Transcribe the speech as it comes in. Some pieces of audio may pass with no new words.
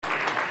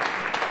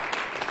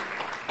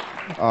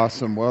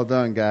Awesome. Well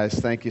done, guys.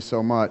 Thank you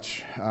so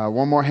much.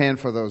 One more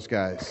hand for those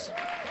guys.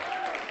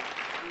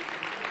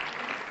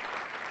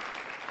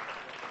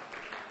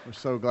 We're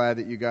so glad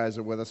that you guys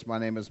are with us. My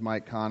name is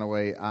Mike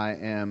Conaway. I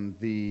am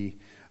the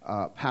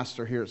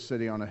pastor here at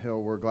City on a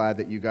Hill. We're glad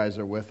that you guys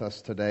are with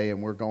us today,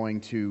 and we're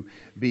going to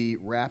be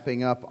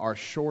wrapping up our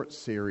short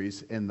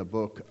series in the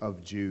book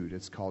of Jude.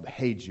 It's called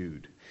Hey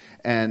Jude.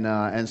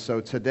 And so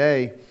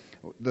today,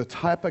 the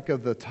topic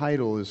of the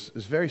title is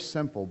very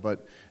simple,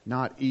 but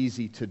not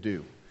easy to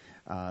do.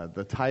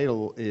 The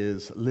title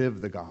is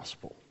Live the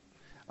Gospel.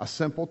 A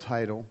simple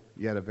title,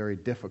 yet a very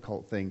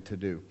difficult thing to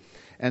do.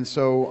 And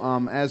so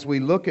as we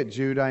look at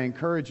Jude, I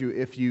encourage you,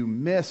 if you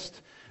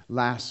missed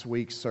last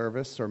week's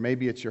service, or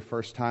maybe it's your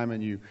first time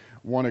and you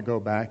want to go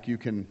back, you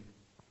can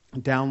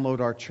download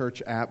our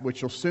church app,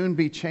 which will soon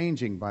be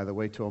changing, by the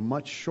way, to a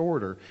much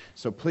shorter.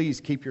 So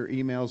please keep your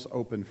emails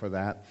open for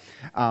that.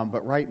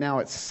 But right now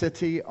it's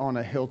City on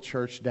a Hill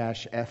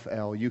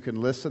Church-FL. You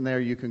can listen there.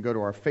 You can go to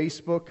our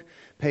Facebook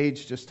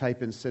page. Just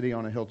type in City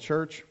on a Hill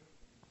Church.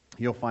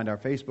 You'll find our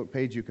Facebook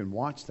page. You can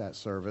watch that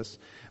service,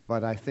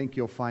 but I think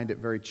you'll find it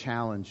very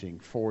challenging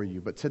for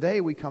you. But today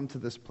we come to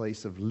this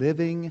place of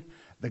living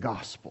the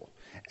gospel.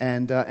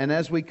 And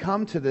as we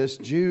come to this,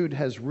 Jude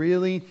has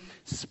really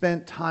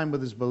spent time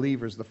with his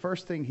believers. The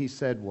first thing he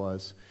said,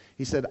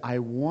 I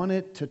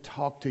wanted to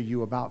talk to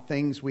you about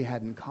things we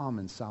had in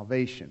common,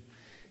 salvation.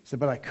 He said,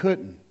 but I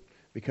couldn't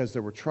because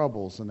there were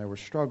troubles and there were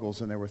struggles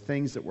and there were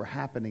things that were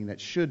happening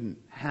that shouldn't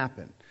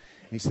happen.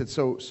 He said,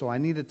 so I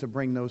needed to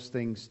bring those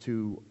things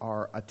to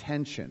our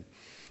attention.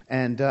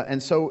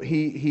 And so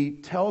he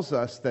tells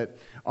us that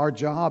our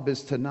job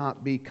is to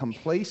not be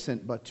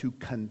complacent, but to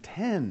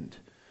contend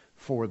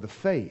for the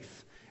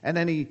faith. And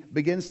then he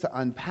begins to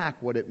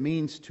unpack what it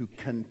means to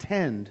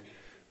contend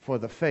for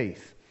the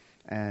faith.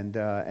 And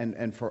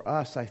for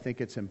us, I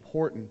think it's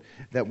important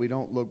that we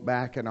don't look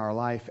back in our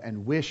life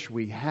and wish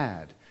we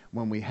had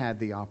when we had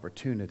the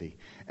opportunity.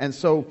 And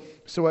so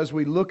as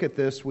we look at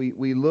this,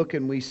 we look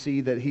and we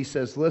see that he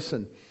says,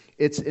 listen,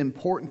 it's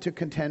important to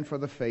contend for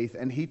the faith.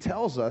 And he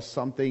tells us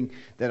something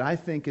that I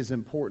think is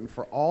important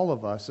for all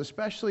of us,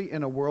 especially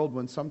in a world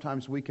when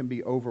sometimes we can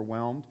be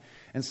overwhelmed.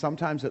 And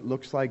sometimes it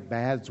looks like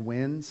bad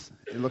wins.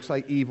 It looks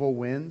like evil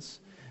wins.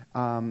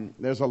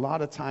 There's a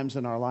lot of times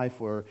in our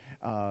life where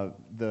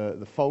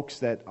the folks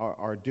that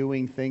are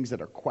doing things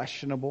that are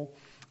questionable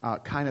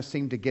kind of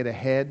seem to get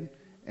ahead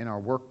in our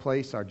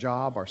workplace, our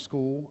job, our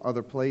school,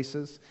 other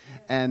places.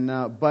 And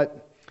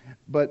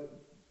but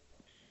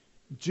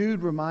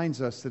Jude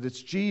reminds us that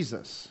it's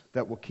Jesus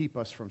that will keep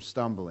us from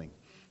stumbling,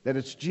 that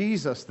it's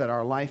Jesus that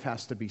our life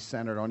has to be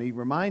centered on. He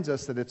reminds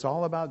us that it's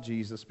all about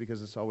Jesus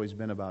because it's always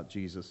been about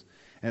Jesus,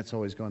 and it's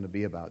always going to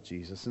be about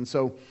Jesus. And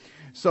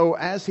so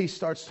as he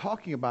starts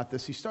talking about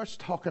this, he starts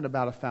talking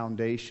about a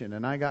foundation,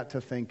 and I got to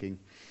thinking,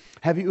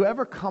 have you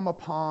ever come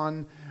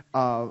upon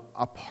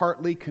a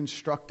partly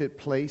constructed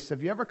place?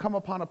 Have you ever come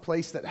upon a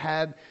place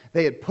that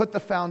they had put the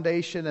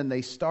foundation and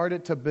they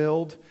started to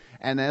build,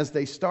 and as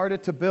they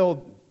started to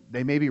build,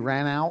 they maybe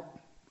ran out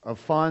of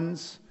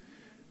funds?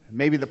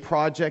 Maybe the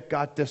project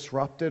got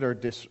disrupted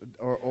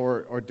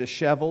or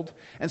disheveled.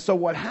 And so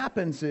what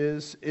happens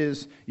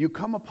is you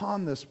come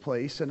upon this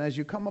place, and as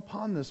you come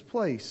upon this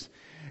place,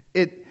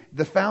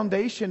 the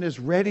foundation is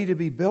ready to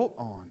be built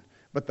on.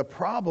 But the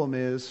problem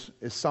is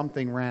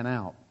something ran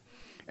out.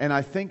 And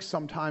I think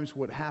sometimes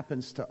what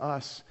happens to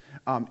us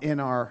in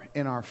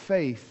our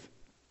faith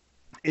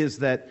is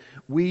that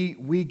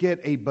we get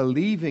a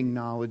believing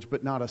knowledge,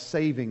 but not a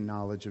saving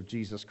knowledge of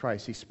Jesus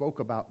Christ. He spoke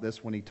about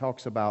this when he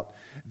talks about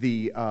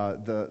the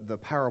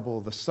parable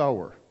of the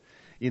sower.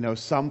 You know,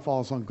 some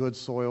falls on good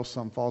soil,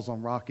 some falls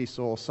on rocky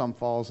soil, some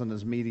falls and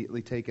is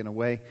immediately taken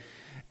away.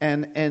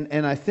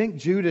 And I think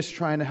Jude is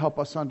trying to help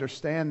us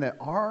understand that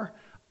our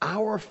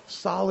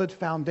solid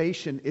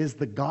foundation is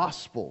the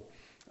gospel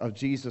of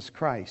Jesus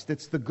Christ.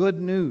 It's the good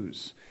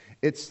news.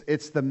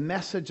 It's the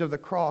message of the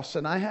cross.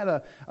 And I had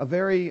a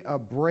very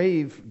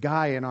brave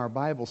guy in our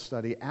Bible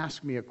study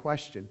ask me a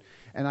question.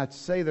 And I'd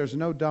say there's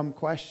no dumb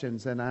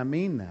questions, and I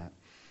mean that.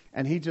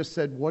 And he just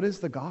said, what is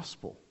the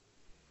gospel?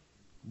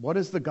 What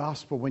is the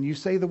gospel? When you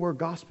say the word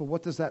gospel,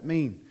 what does that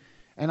mean?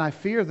 And I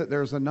fear that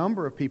there's a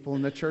number of people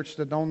in the church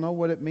that don't know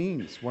what it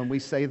means when we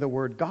say the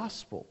word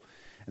gospel.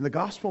 And the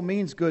gospel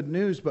means good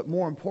news, but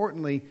more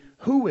importantly,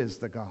 who is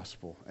the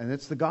gospel? And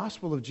it's the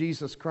gospel of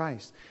Jesus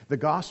Christ. The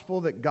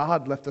gospel that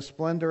God left the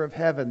splendor of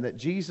heaven, that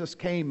Jesus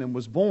came and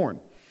was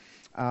born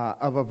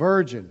of a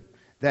virgin,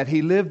 that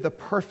he lived the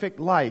perfect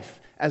life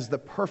as the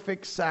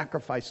perfect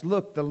sacrifice.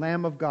 Look, the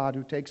Lamb of God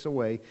who takes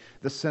away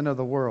the sin of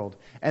the world.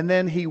 And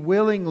then he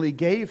willingly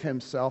gave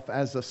himself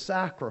as a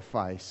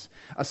sacrifice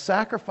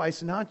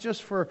not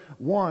just for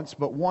once,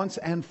 but once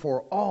and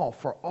for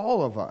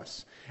all of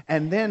us.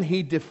 And then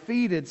he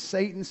defeated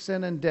Satan,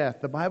 sin, and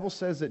death. The Bible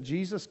says that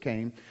Jesus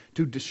came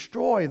to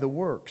destroy the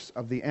works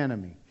of the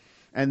enemy.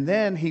 And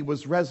then he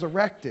was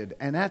resurrected.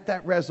 And at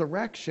that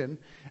resurrection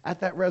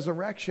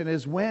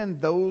is when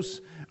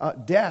those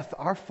death,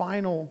 our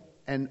final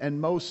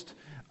and most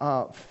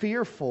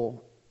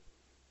fearful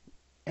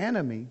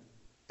enemy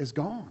is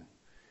gone.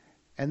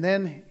 And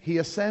then he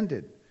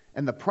ascended.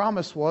 And the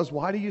promise was,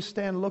 why do you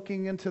stand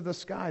looking into the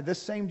sky?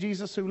 This same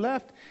Jesus who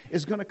left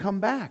is going to come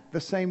back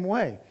the same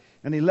way.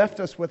 And he left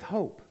us with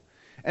hope.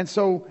 And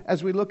so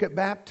as we look at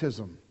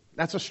baptism,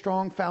 that's a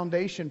strong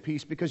foundation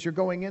piece, because you're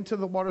going into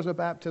the waters of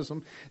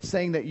baptism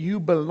saying that you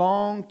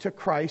belong to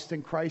Christ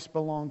and Christ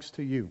belongs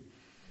to you.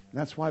 And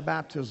that's why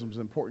baptism is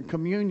important.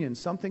 Communion,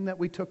 something that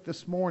we took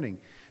this morning,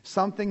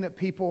 something that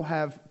people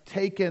have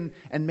taken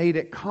and made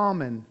it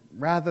common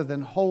rather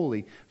than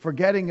holy,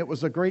 forgetting it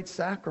was a great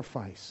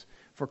sacrifice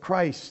for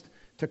Christ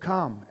to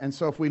come. And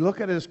so if we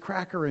look at it as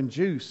cracker and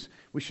juice,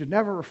 we should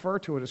never refer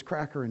to it as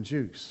cracker and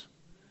juice.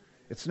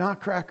 It's not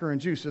cracker and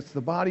juice. It's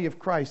the body of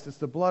Christ. It's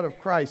the blood of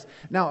Christ.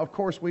 Now, of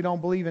course, we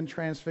don't believe in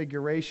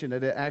transfiguration,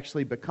 that it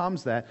actually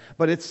becomes that,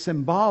 but it's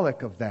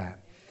symbolic of that.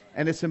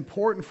 And it's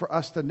important for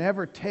us to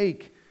never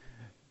take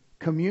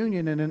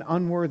communion in an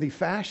unworthy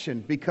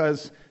fashion,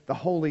 because the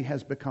holy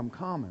has become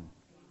common.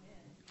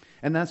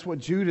 And that's what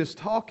Jude is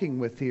talking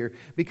with here.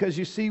 Because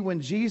you see, when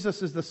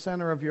Jesus is the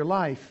center of your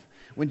life,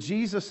 when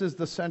Jesus is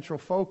the central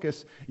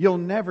focus, you'll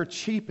never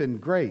cheapen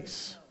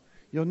grace.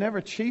 You'll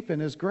never cheapen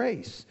His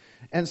grace.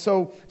 And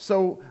so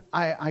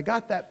I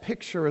got that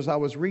picture as I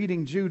was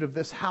reading Jude of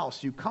this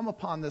house. You come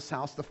upon this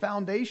house, the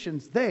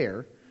foundation's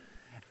there,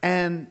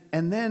 and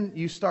then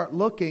you start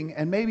looking,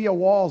 and maybe a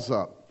wall's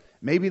up.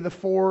 Maybe the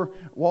 4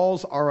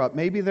 walls are up.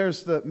 Maybe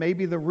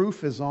the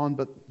roof is on,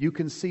 but you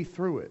can see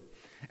through it.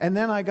 And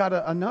then I got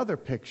another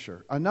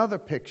picture,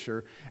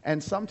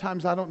 and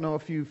sometimes I don't know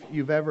if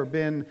you've ever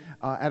been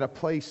at a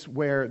place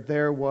where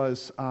there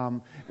was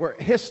where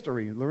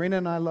history. Lorena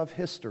and I love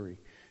history,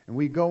 and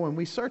we go and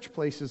we search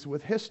places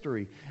with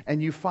history,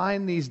 and you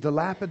find these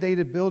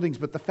dilapidated buildings,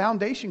 but the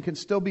foundation can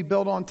still be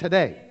built on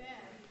today. Amen.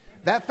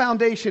 That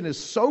foundation is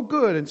so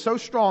good and so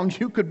strong,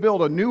 you could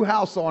build a new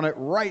house on it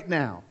right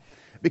now,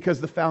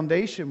 because the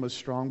foundation was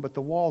strong, but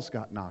the walls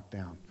got knocked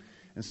down.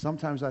 And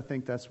sometimes I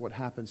think that's what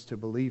happens to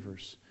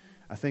believers.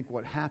 I think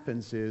what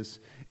happens is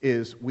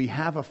we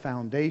have a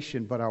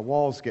foundation, but our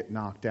walls get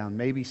knocked down.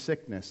 Maybe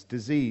sickness,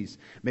 disease.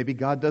 Maybe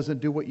God doesn't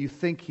do what you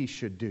think He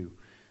should do.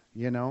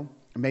 You know?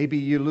 Maybe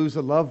you lose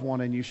a loved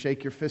one and you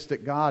shake your fist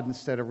at God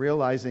instead of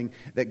realizing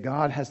that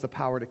God has the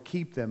power to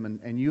keep them,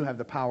 and you have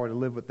the power to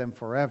live with them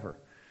forever.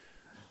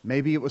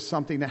 Maybe it was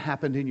something that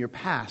happened in your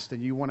past,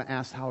 and you want to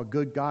ask how a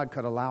good God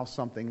could allow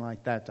something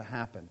like that to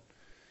happen.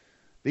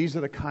 These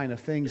are the kind of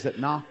things that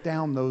knock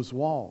down those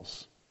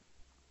walls.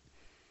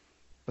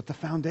 But the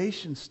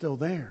foundation's still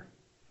there,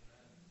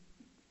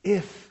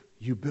 if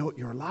you built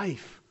your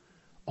life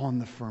on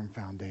the firm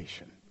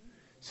foundation.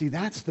 See,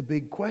 that's the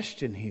big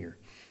question here.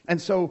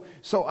 And so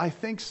I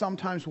think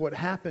sometimes what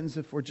happens,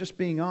 if we're just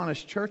being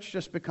honest, church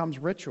just becomes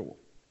ritual.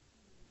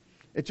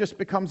 It just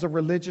becomes a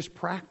religious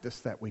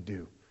practice that we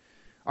do.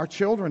 Our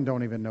children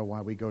don't even know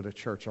why we go to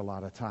church a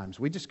lot of times.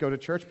 We just go to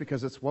church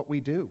because it's what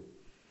we do.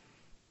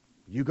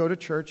 You go to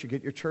church, you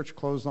get your church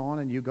clothes on,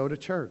 and you go to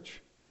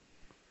church.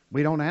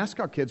 We don't ask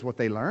our kids what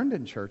they learned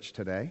in church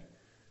today.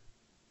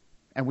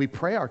 And we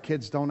pray our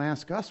kids don't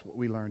ask us what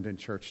we learned in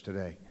church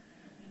today.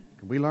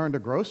 We learned a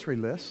grocery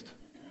list.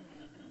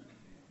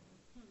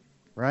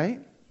 Right?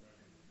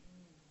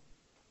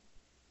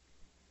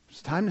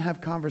 It's time to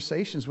have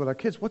conversations with our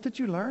kids. What did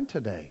you learn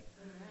today?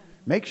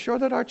 Make sure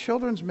that our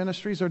children's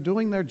ministries are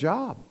doing their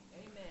job.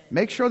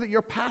 Make sure that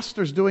your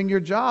pastor's doing your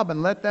job,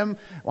 and let them,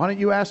 why don't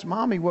you ask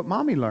mommy what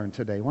mommy learned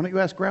today? Why don't you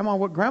ask grandma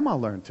what grandma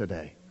learned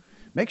today?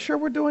 Make sure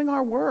we're doing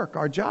our work,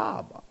 our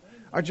job.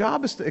 Our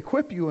job is to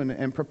equip you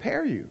and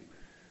prepare you.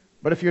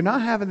 But if you're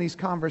not having these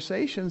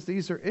conversations,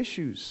 these are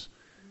issues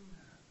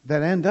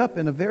that end up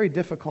in a very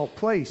difficult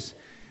place.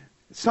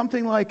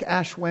 Something like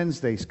Ash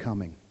Wednesday's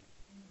coming.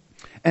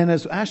 And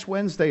as Ash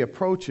Wednesday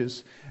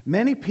approaches,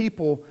 many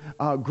people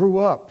grew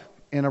up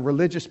in a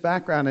religious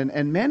background,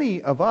 and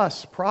many of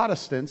us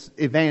Protestants,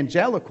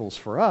 evangelicals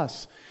for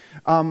us,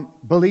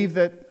 believe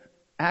that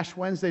Ash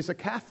Wednesday is a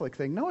Catholic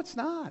thing. No, it's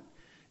not.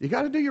 You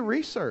got to do your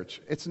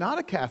research. It's not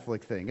a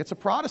Catholic thing. It's a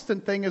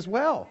Protestant thing as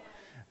well.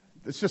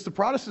 It's just the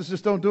Protestants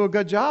just don't do a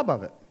good job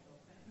of it.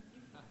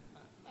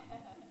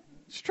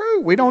 It's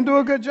true. We don't do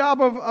a good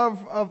job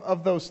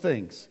of those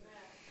things.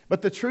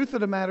 But the truth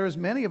of the matter is,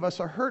 many of us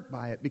are hurt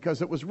by it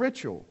because it was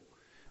ritual.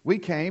 We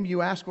came,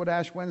 you ask what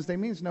Ash Wednesday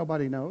means,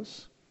 nobody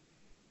knows.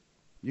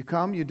 You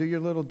come, you do your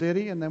little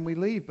ditty, and then we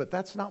leave. But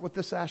that's not what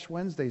this Ash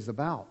Wednesday is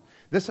about.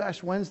 This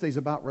Ash Wednesday is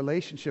about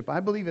relationship.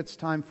 I believe it's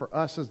time for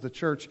us as the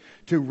church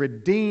to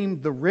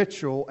redeem the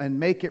ritual and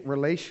make it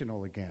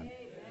relational again.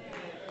 Amen.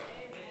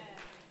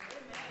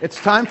 It's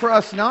time for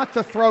us not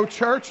to throw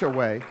church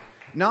away,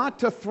 not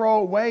to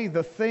throw away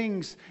the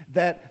things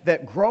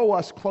that grow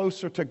us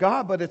closer to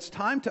God, but it's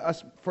time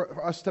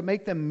for us to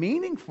make them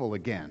meaningful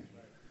again.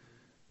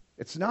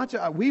 It's not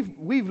just,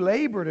 we've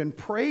labored and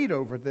prayed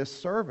over this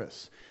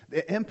service.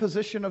 The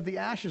imposition of the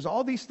ashes,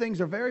 all these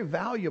things are very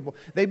valuable.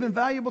 They've been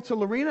valuable to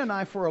Lorena and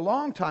I for a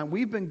long time.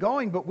 We've been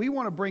going, but we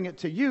want to bring it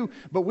to you.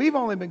 But we've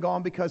only been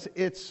going because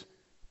it's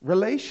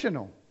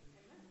relational.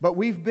 But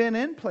we've been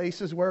in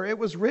places where it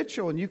was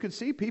ritual, and you could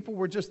see people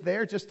were just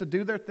there just to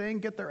do their thing,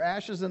 get their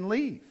ashes, and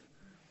leave.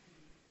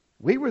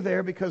 We were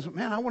there because,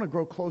 man, I want to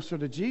grow closer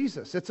to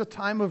Jesus. It's a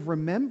time of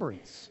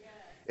remembrance.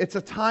 It's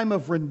a time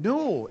of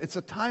renewal. It's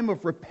a time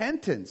of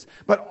repentance.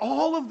 But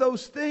all of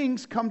those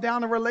things come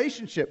down to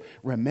relationship.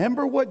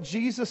 Remember what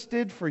Jesus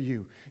did for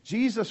you.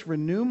 Jesus,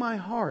 renew my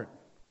heart.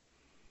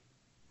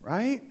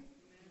 Right?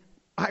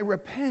 I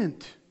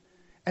repent.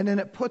 And then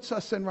it puts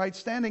us in right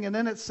standing. And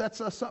then it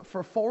sets us up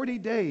for 40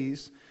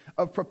 days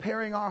of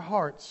preparing our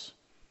hearts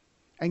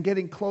and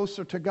getting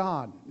closer to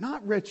God.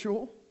 Not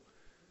ritual,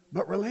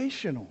 but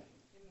relational.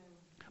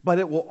 But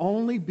it will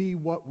only be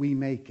what we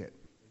make it.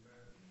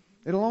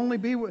 It'll only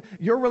be what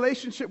your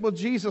relationship with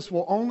Jesus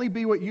will only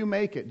be what you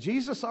make it.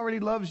 Jesus already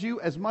loves you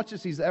as much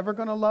as He's ever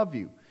going to love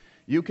you.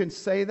 You can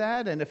say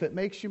that, and if it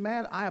makes you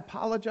mad, I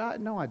apologize.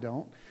 No, I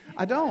don't.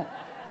 I don't.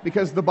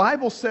 Because the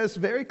Bible says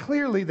very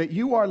clearly that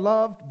you are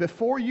loved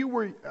before you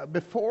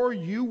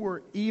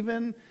were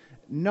even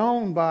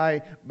known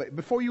by,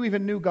 before you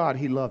even knew God,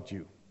 He loved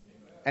you.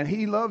 And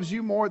He loves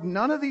you more.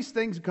 None of these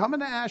things, coming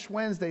to Ash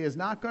Wednesday is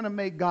not going to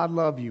make God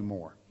love you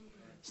more.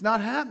 It's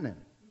not happening.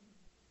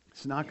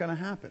 It's not going to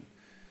happen.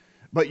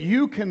 But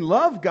you can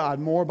love God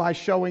more by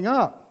showing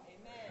up,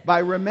 by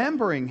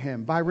remembering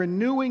Him, by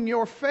renewing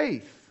your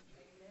faith,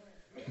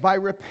 by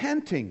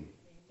repenting,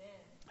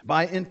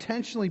 by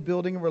intentionally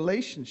building a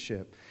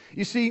relationship.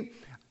 You see,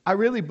 I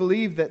really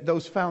believe that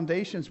those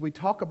foundations we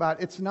talk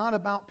about, it's not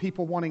about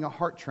people wanting a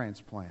heart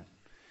transplant.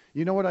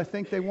 You know what I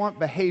think they want?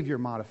 Behavior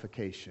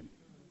modification.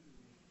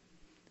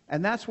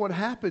 And that's what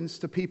happens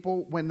to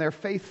people when their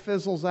faith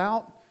fizzles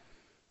out.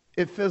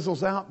 It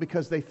fizzles out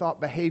because they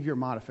thought behavior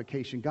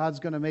modification. God's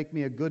going to make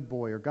me a good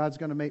boy, or God's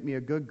going to make me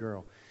a good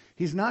girl.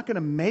 He's not going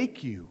to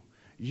make you.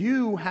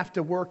 You have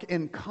to work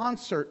in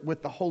concert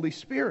with the Holy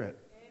Spirit.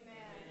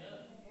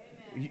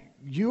 Amen.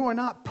 You are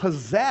not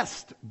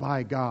possessed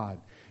by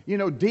God. You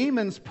know,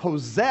 demons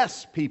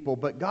possess people,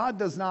 but God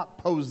does not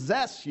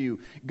possess you.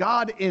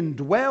 God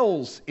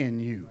indwells in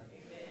you.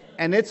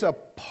 And it's a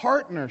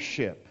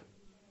partnership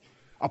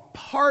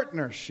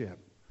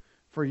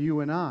for you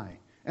and I.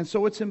 And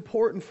so it's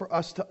important for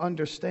us to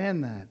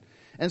understand that.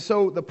 And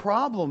so the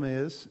problem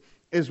is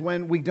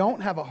when we don't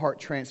have a heart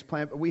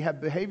transplant, but we have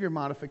behavior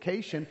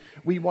modification,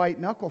 we white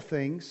knuckle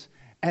things,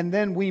 and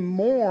then we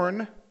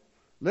mourn,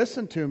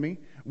 listen to me,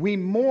 we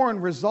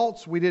mourn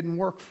results we didn't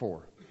work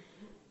for.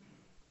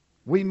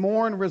 We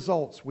mourn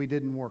results we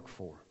didn't work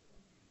for.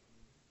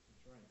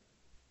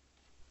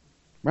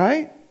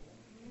 Right?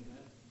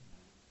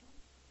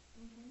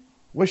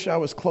 Wish I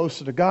was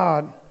closer to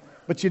God,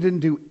 but you didn't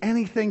do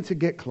anything to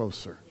get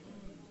closer.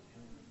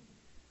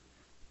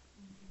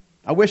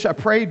 I wish I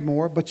prayed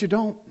more, but you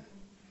don't.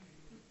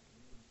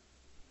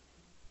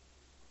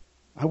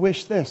 I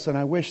wish this and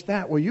I wish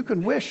that. Well, you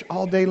can wish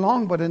all day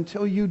long, but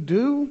until you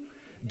do,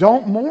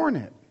 don't mourn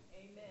it.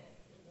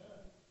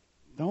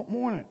 Don't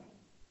mourn it.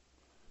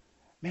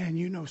 Man,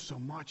 you know so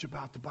much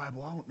about the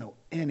Bible. I don't know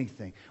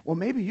anything. Well,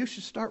 maybe you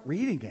should start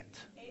reading it.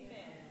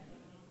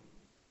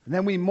 And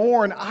then we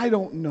mourn, I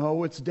don't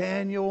know, it's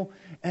Daniel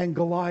and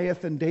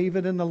Goliath and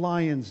David in the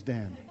lion's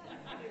den.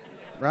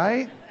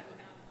 Right?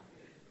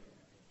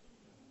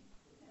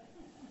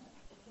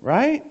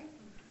 Right?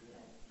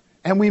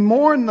 And we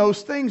mourn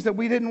those things that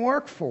we didn't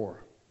work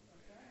for.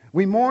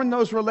 We mourn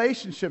those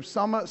relationships.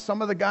 Some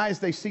of the guys,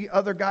 they see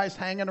other guys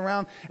hanging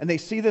around, and they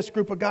see this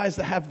group of guys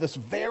that have this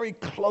very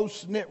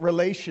close-knit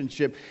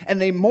relationship, and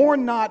they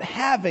mourn not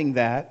having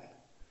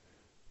that,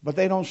 but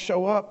they don't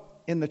show up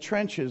in the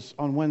trenches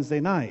on Wednesday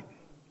night.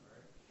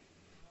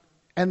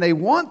 And they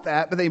want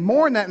that, but they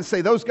mourn that and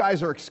say those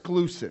guys are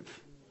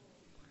exclusive.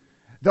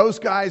 Those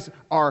guys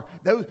are,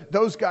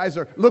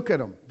 look at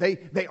them.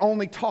 They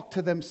only talk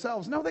to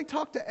themselves. No, they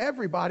talk to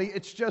everybody.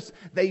 It's just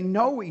they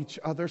know each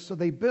other, so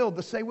they build.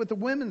 The same with the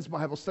women's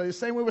Bible study. The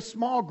same way with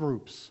small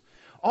groups.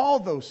 All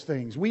those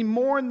things. We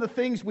mourn the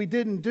things we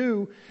didn't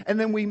do, and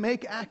then we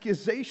make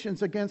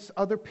accusations against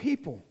other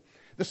people.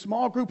 The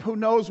small group who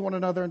knows one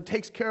another and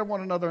takes care of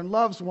one another and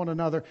loves one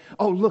another.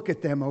 Oh, look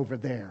at them over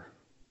there.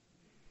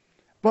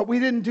 But we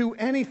didn't do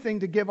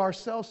anything to give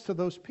ourselves to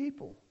those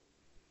people.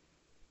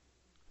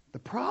 The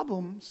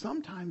problem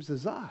sometimes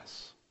is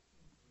us.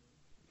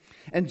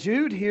 And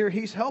Jude here,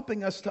 he's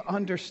helping us to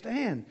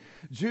understand.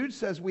 Jude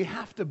says we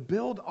have to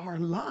build our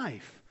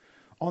life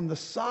on the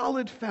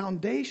solid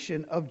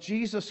foundation of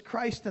Jesus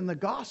Christ and the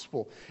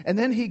gospel. And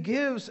then he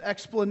gives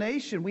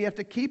explanation. We have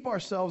to keep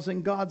ourselves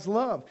in God's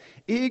love.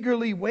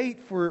 Eagerly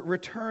wait for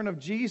return of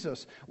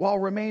Jesus while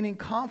remaining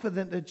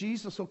confident that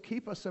Jesus will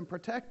keep us and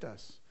protect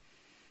us.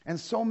 And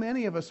so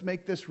many of us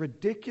make this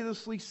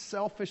ridiculously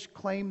selfish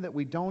claim that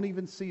we don't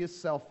even see as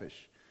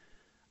selfish.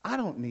 I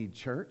don't need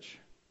church.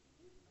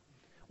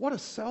 What a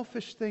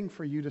selfish thing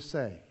for you to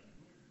say.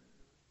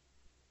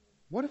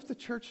 What if the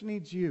church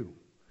needs you?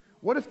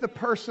 What if the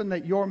person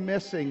that you're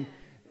missing,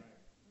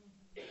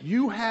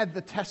 you had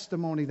the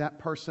testimony that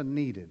person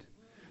needed,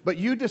 but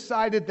you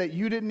decided that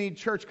you didn't need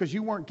church because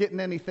you weren't getting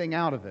anything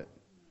out of it,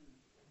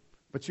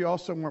 but you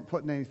also weren't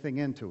putting anything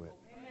into it?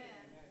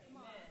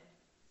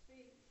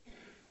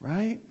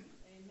 Right?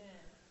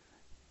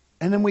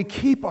 And then we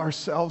keep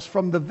ourselves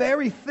from the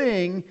very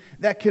thing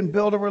that can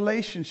build a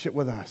relationship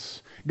with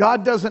us.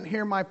 God doesn't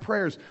hear my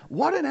prayers.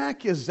 What an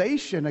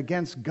accusation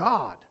against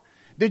God.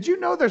 Did you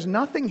know there's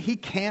nothing He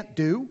can't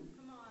do?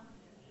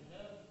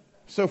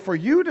 So for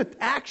you to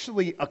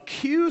actually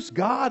accuse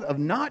God of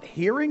not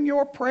hearing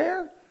your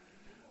prayer,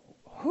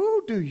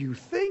 who do you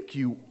think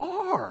you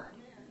are?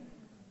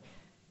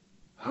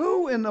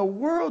 Who in the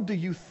world do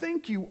you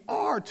think you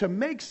are to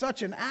make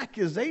such an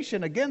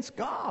accusation against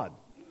God?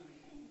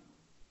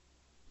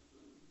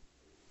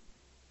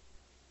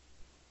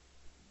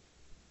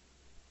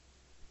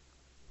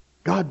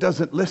 God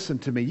doesn't listen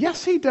to me.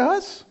 Yes, He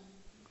does.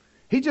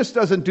 He just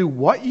doesn't do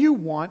what you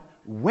want,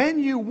 when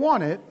you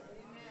want it,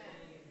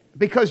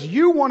 because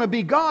you want to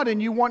be God and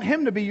you want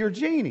Him to be your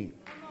genie.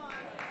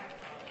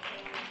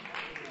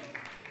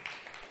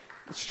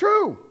 It's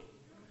true.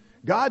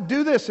 God,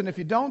 do this, and if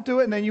you don't do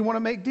it, and then you want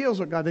to make deals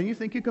with God, then you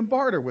think you can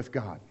barter with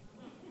God.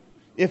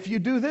 If you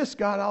do this,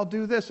 God, I'll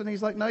do this. And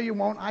He's like, no, you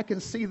won't. I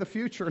can see the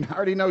future, and I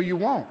already know you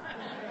won't.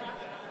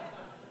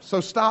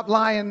 So stop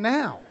lying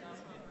now.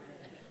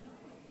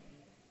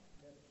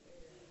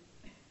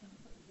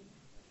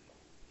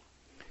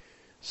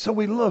 So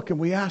we look and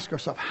we ask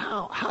ourselves,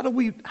 how do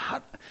we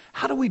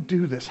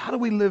do this? How do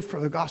we live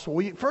for the gospel?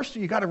 Well, first,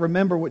 you got to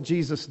remember what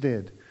Jesus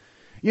did.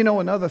 You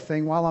know, another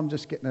thing, while I'm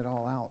just getting it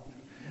all out,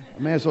 I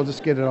may as well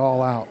just get it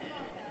all out.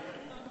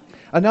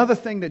 Another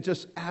thing that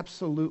just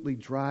absolutely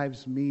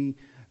drives me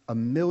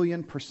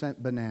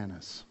 1,000,000%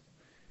 bananas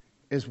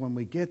is when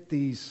we get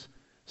these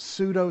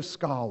pseudo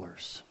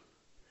scholars.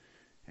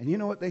 And you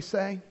know what they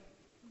say?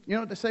 You know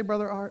what they say,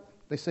 Brother Art?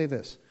 They say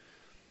this: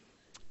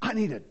 I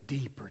need a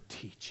deeper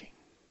teaching.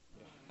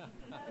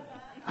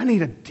 I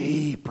need a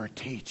deeper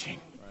teaching.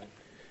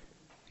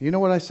 You know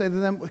what I say to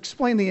them?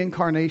 Explain the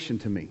incarnation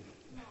to me.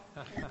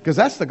 Because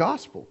that's the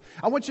gospel.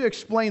 I want you to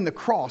explain the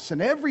cross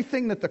and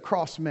everything that the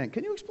cross meant.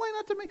 Can you explain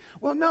that to me?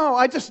 Well, no,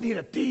 I just need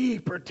a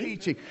deeper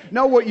teaching.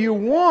 No, what you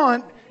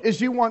want is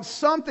you want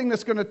something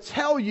that's going to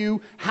tell you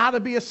how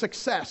to be a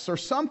success, or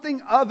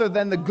something other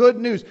than the good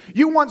news.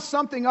 You want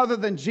something other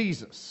than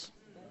Jesus.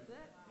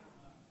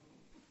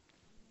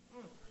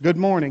 Good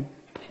morning.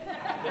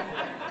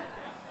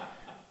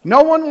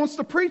 No one wants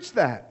to preach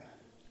that.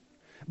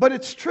 But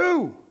it's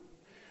true.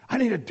 I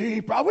need a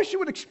deeper. I wish you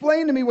would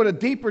explain to me what a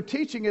deeper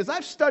teaching is.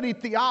 I've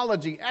studied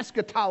theology,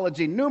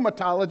 eschatology,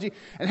 pneumatology,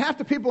 and half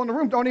the people in the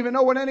room don't even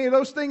know what any of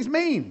those things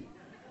mean.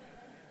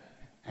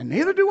 And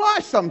neither do I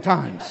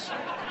sometimes.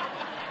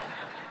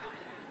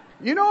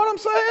 You know what I'm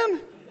saying?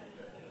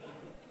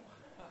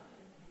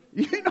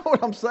 You know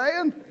what I'm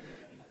saying?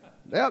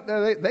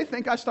 They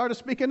think I started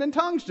speaking in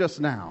tongues just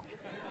now.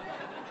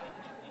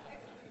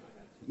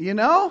 You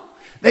know?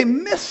 They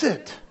miss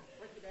it.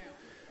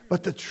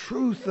 But the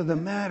truth of the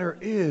matter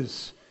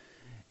is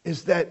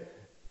that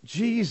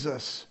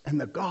Jesus and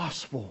the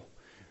gospel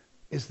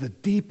is the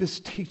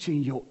deepest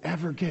teaching you'll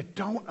ever get.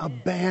 Don't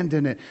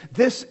abandon it.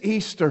 This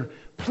Easter,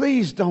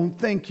 please don't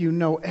think you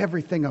know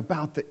everything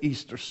about the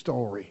Easter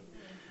story.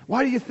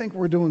 Why do you think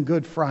we're doing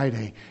Good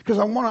Friday? Because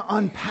I want to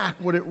unpack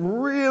what it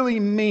really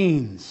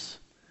means.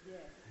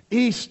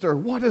 Easter,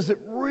 what does it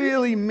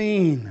really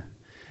mean?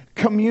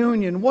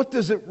 Communion, what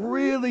does it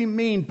really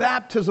mean?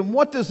 Baptism,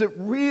 what does it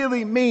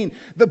really mean?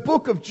 The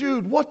book of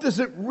Jude, what does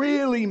it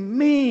really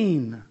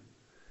mean?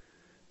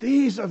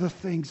 These are the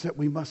things that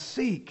we must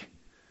seek.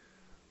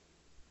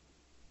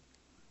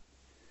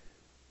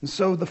 And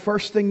so the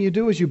first thing you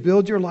do is you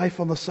build your life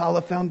on the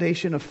solid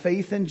foundation of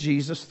faith in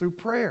Jesus through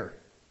prayer.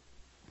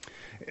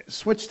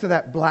 Switch to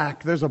that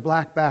black. There's a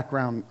black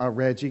background,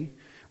 Reggie.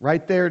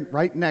 Right there,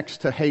 right next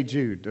to Hey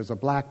Jude, there's a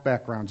black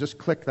background. Just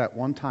click that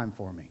one time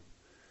for me.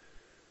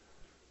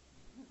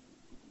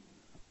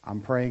 I'm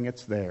praying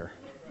it's there.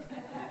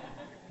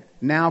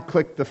 Now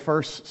click the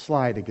first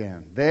slide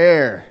again.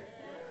 There.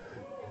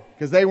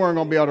 Because they weren't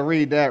going to be able to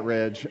read that,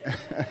 Reg.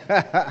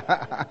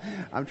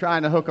 I'm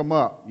trying to hook them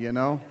up, you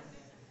know.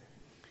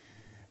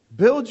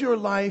 Build your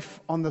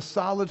life on the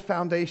solid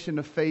foundation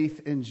of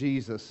faith in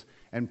Jesus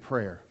and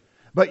prayer.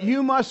 But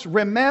you must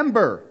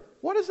remember.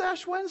 What is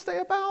Ash Wednesday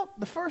about?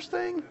 The first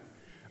thing?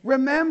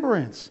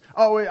 Remembrance.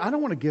 Oh, I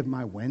don't want to give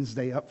my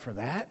Wednesday up for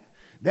that.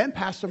 Then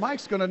Pastor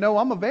Mike's going to know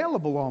I'm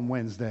available on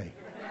Wednesday.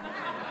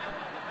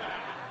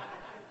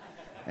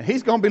 And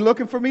he's going to be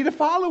looking for me to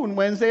follow on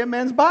Wednesday at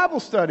men's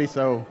Bible study.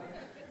 So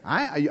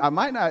I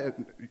might not,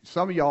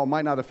 some of y'all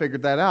might not have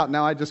figured that out.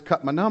 Now I just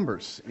cut my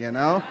numbers, you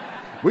know.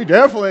 We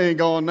definitely ain't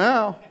going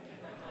now.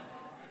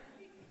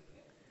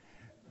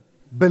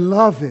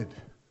 Beloved,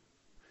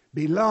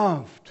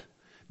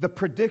 the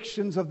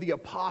predictions of the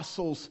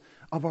apostles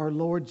of our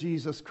Lord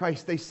Jesus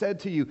Christ. They said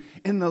to you,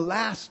 in the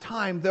last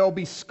time there'll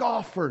be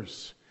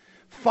scoffers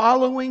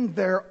following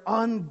their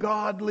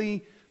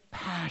ungodly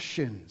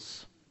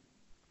passions.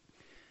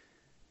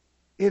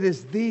 It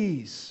is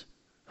these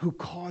who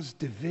cause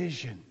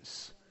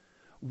divisions.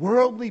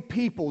 Worldly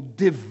people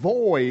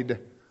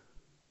devoid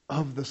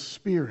of the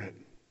Spirit.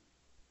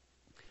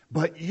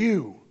 But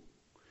you,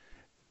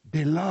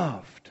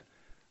 beloved,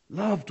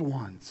 loved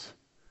ones,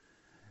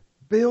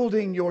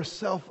 building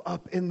yourself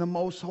up in the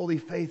most holy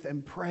faith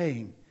and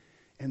praying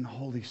in the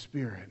Holy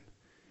Spirit.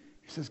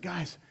 He says,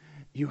 guys,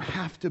 you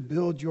have to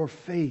build your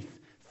faith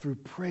through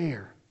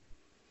prayer.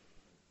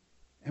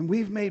 And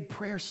we've made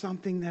prayer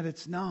something that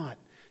it's not,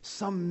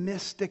 some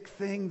mystic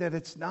thing that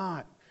it's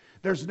not.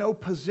 There's no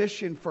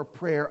position for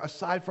prayer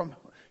aside from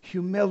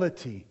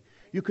humility.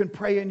 You can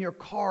pray in your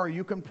car.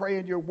 You can pray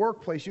in your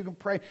workplace. You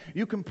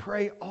can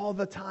pray all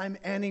the time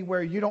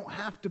anywhere. You don't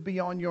have to be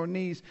on your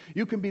knees.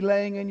 You can be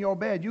laying in your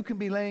bed. You can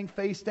be laying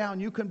face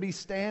down. You can be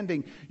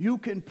standing. You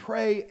can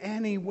pray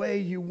any way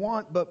you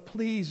want, but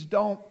please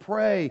don't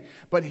pray.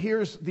 But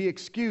here's the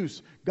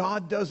excuse.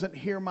 God doesn't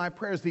hear my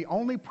prayers. The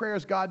only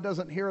prayers God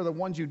doesn't hear are the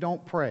ones you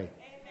don't pray.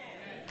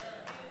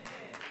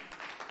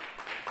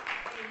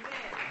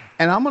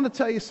 And I'm going to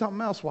tell you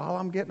something else while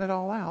I'm getting it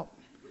all out.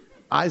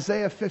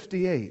 Isaiah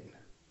 58.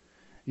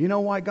 You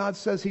know why God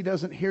says He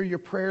doesn't hear your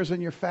prayers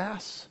and your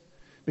fasts?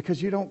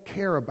 Because you don't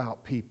care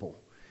about people.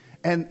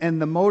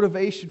 And the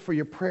motivation for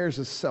your prayers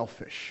is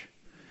selfish.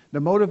 The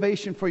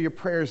motivation for your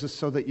prayers is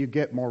so that you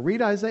get more.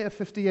 Read Isaiah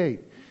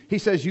 58. He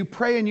says, you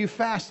pray and you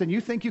fast and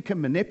you think you can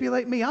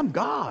manipulate me? I'm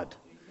God.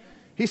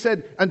 He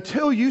said,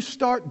 until you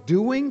start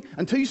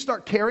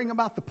caring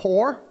about the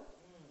poor,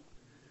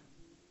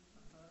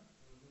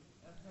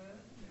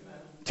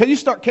 until you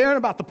start caring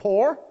about the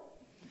poor,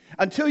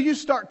 until you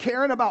start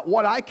caring about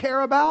what I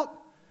care about,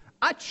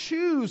 I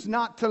choose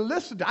not to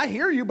listen. I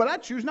hear you, but I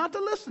choose not to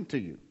listen to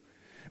you.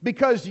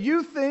 Because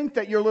you think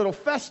that your little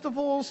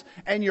festivals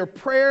and your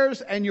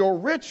prayers and your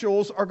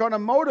rituals are going to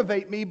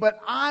motivate me,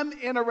 but I'm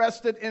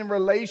interested in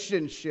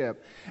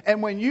relationship.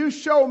 And when you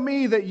show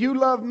me that you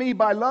love me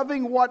by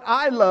loving what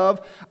I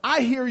love,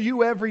 I hear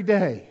you every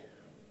day.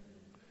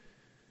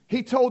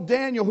 He told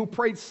Daniel, who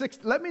prayed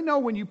let me know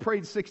when you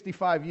prayed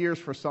 65 years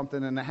for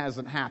something and it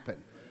hasn't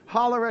happened.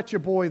 Holler at your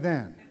boy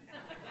then.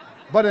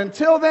 But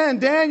until then,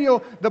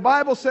 Daniel, the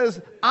Bible says,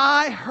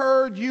 I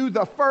heard you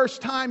the first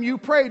time you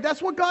prayed.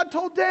 That's what God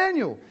told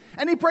Daniel.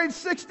 And he prayed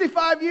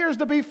 65 years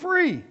to be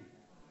free.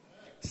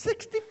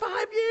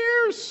 65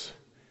 years.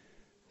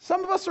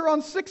 Some of us are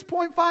on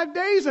 6.5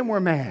 days and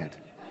we're mad.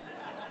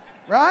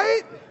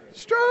 Right?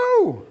 It's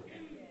true.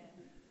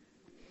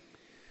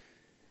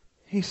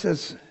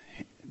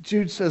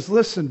 Jude says,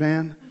 listen,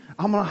 man,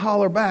 I'm going to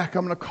holler back.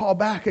 I'm going to call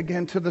back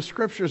again to the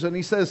Scriptures. And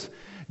he says,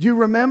 do you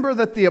remember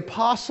that the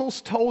apostles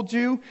told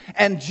you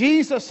and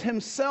Jesus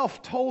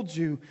Himself told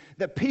you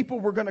that people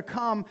were going to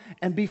come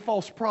and be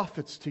false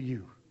prophets to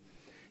you?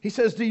 He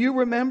says, do you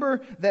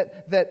remember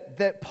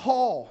that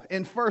Paul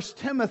in 1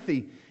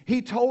 Timothy,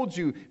 he told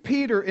you,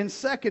 Peter in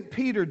 2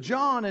 Peter,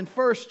 John in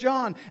 1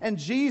 John, and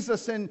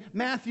Jesus in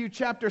Matthew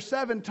chapter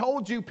 7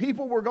 told you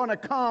people were going to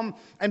come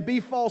and be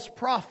false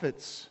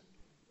prophets.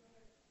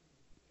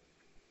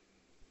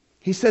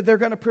 He said they're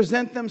going to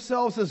present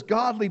themselves as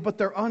godly, but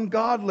they're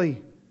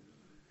ungodly.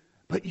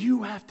 But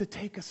you have to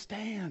take a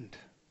stand.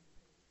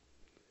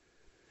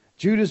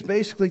 Jude is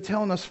basically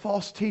telling us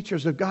false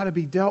teachers have got to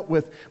be dealt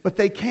with, but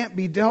they can't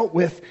be dealt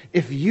with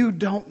if you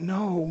don't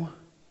know.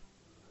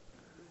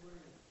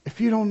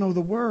 If you don't know the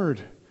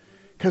Word.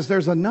 Because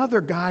there's another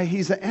guy,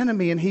 he's an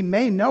enemy, and he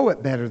may know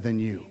it better than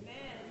you.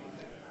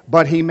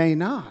 But he may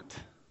not.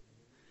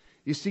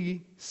 You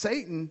see,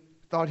 Satan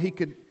thought he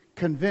could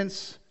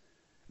convince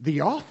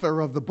the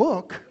author of the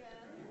book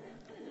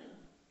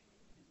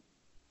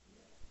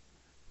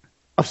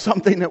of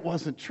something that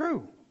wasn't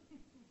true.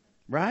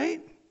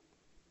 Right?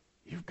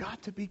 You've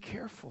got to be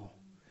careful.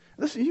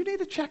 Listen, you need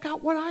to check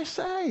out what I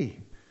say.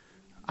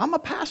 I'm a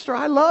pastor.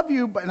 I love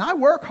you, and I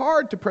work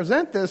hard to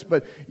present this,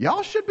 but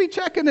y'all should be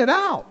checking it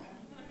out.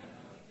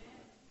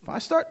 If I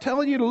start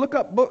telling you to look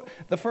up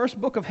the first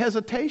book of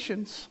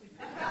Hesitations,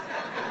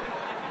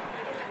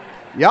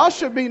 y'all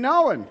should be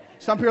knowing.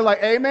 Some people are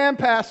like, amen,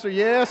 Pastor.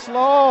 Yes,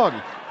 Lord.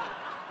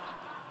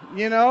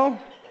 You know,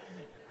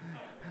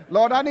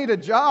 Lord, I need a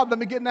job. Let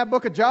me get in that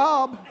book a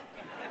job.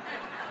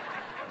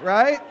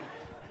 Right?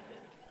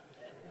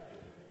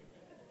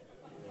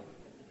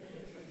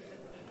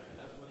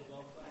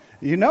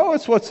 You know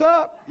it's what's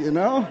up, you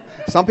know.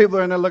 Some people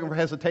are in there looking for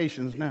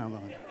Hesitations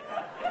now.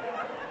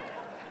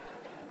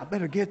 I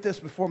better get this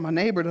before my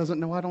neighbor doesn't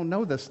know I don't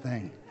know this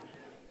thing.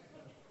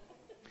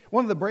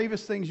 One of the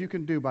bravest things you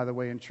can do, by the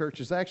way, in church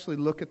is actually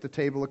look at the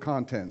table of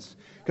contents,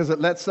 because it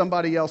lets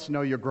somebody else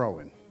know you're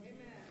growing.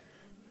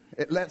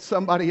 It lets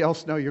somebody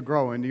else know you're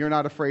growing. You're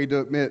not afraid to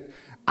admit,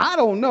 I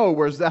don't know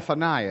where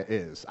Zephaniah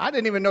is. I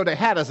didn't even know they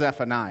had a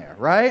Zephaniah,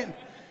 right?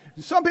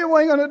 Some people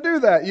ain't going to do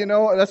that, you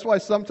know. That's why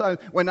sometimes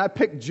when I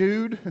pick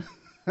Jude,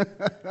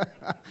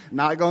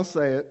 not going to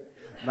say it,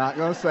 not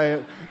going to say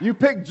it. You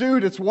pick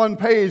Jude, it's one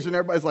page, and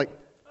everybody's like,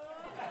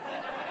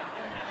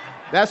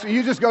 that's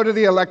you just go to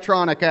the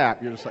electronic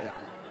app. You're just like,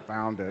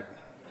 found it.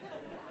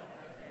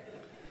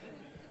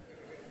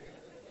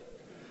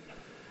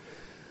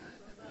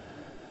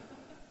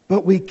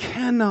 But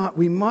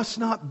we must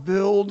not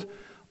build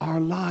our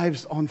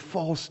lives on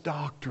false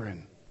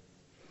doctrine.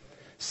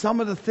 Some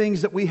of the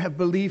things that we have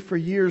believed for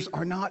years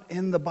are not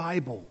in the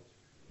Bible.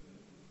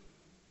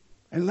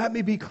 And let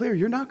me be clear,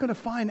 you're not going to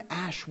find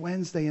Ash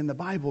Wednesday in the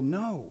Bible.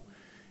 No.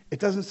 It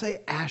doesn't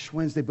say Ash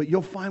Wednesday, but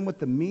you'll find what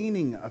the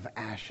meaning of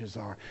ashes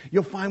are.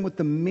 You'll find what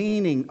the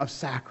meaning of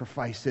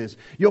sacrifice is.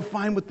 You'll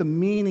find what the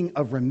meaning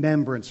of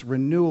remembrance,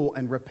 renewal,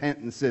 and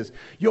repentance is.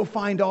 You'll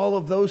find all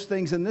of those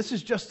things, and this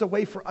is just a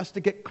way for us to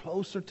get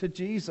closer to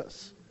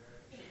Jesus.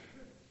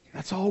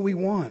 That's all we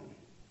want.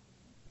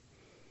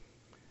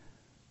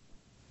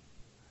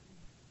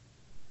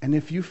 And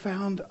if you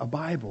found a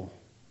Bible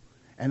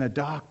and a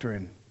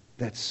doctrine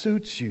that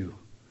suits you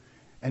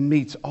and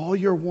meets all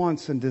your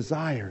wants and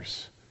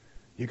desires,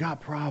 you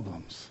got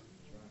problems.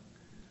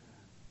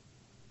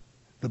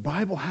 The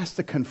Bible has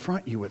to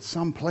confront you at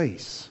some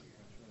place.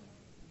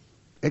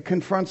 It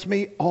confronts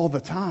me all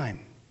the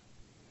time.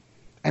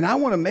 And I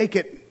want to make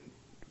it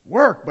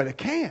work, but it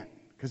can't,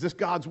 because it's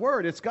God's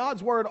Word. It's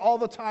God's Word all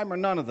the time or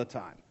none of the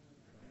time.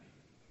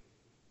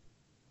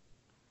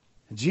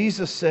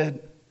 Jesus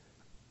said,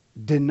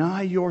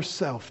 deny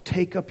yourself,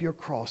 take up your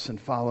cross and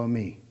follow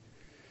me.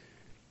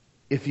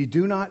 If you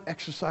do not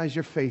exercise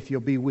your faith,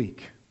 you'll be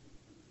weak.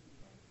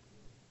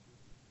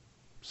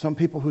 Some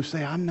people who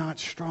say, I'm not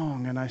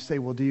strong, and I say,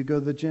 well, do you go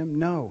to the gym?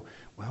 No.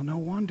 Well, no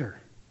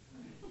wonder.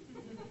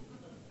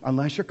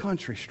 Unless you're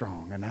country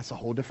strong, and that's a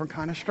whole different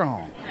kind of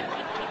strong.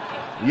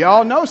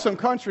 Y'all know some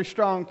country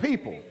strong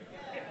people.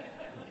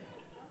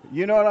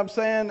 You know what I'm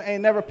saying?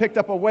 Ain't never picked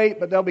up a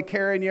weight, but they'll be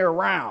carrying you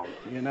around,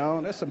 you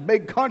know. There's some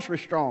big country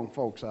strong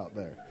folks out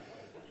there.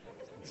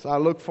 So I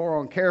look for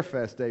on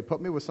CareFest Day, put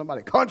me with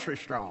somebody country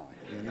strong,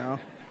 you know.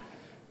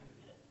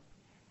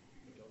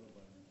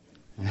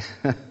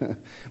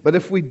 But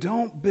if we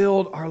don't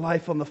build our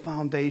life on the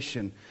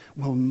foundation,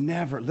 we'll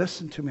never,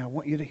 listen to me, I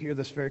want you to hear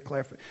this very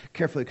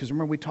carefully, because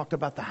remember we talked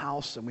about the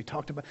house, and we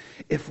talked about,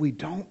 if we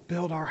don't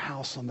build our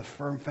house on the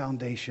firm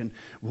foundation,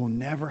 we'll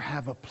never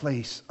have a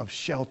place of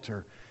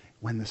shelter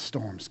when the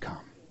storms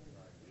come.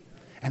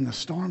 And the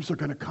storms are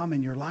going to come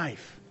in your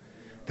life.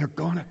 They're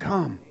going to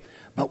come.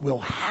 But we'll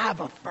have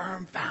a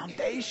firm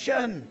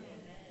foundation.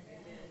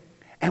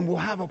 And we'll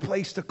have a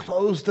place to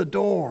close the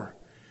door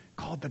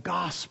called the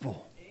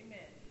gospel.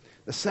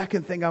 The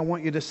second thing I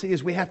want you to see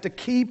is we have to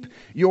keep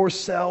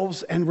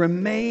yourselves and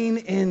remain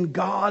in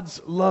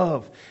God's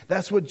love.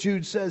 That's what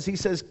Jude says. He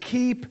says,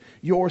 keep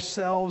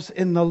yourselves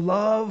in the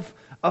love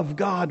of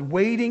God,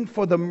 waiting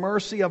for the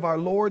mercy of our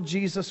Lord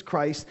Jesus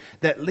Christ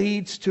that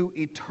leads to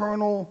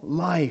eternal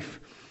life.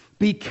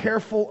 Be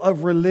careful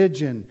of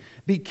religion.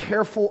 Be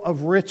careful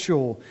of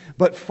ritual,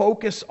 but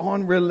focus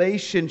on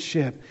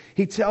relationship.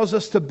 He tells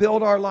us to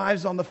build our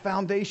lives on the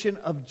foundation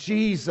of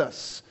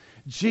Jesus.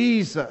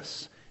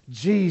 Jesus.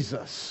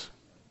 Jesus.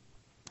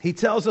 He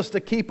tells us to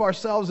keep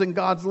ourselves in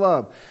God's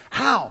love.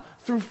 How?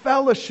 Through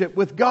fellowship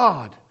with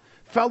God.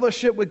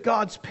 Fellowship with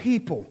God's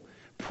people.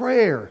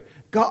 Prayer.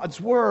 God's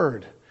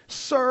Word.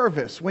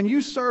 Service. When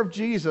you serve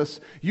Jesus,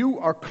 you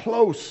are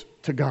close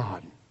to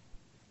God.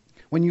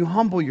 When you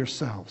humble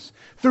yourselves.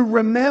 Through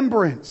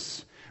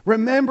remembrance.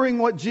 Remembering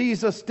what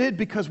Jesus did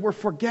because we're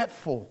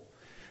forgetful.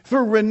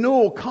 Through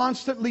renewal.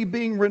 Constantly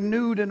being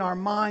renewed in our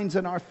minds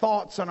and our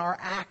thoughts and our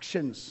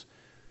actions.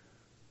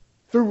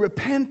 Through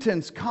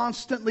repentance,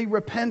 constantly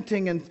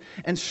repenting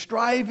and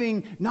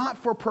striving not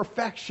for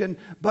perfection,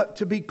 but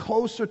to be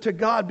closer to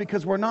God,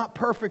 because we're not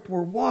perfect.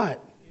 We're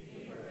what?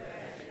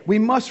 We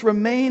must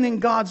remain in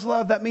God's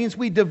love. That means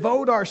we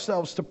devote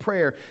ourselves to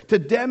prayer, to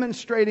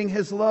demonstrating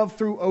His love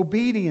through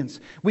obedience.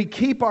 We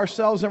keep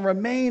ourselves and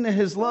remain in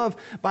His love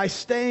by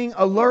staying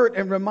alert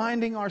and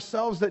reminding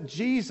ourselves that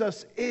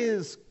Jesus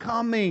is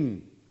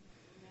coming.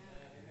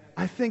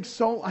 I think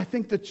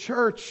the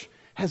church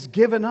has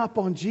given up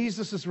on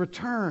Jesus'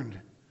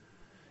 return.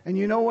 And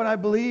you know what I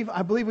believe?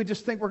 I believe we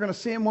just think we're going to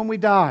see Him when we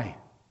die.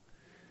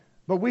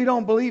 But we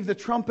don't believe the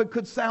trumpet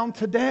could sound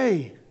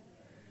today.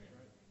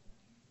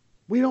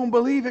 We don't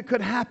believe it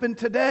could happen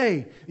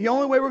today. The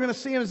only way we're going to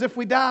see Him is if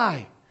we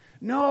die.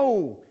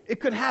 No, it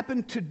could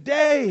happen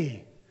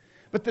today.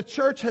 But the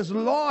church has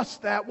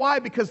lost that. Why?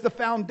 Because the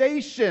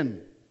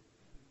foundation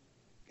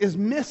is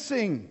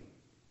missing.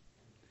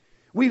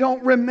 We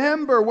don't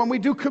remember when we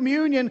do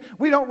communion,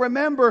 we don't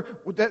remember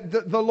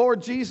that the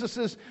Lord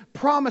Jesus'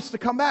 promise to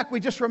come back. We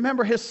just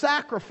remember His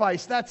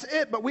sacrifice. That's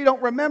it, but we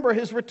don't remember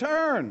His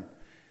return.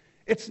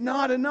 It's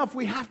not enough.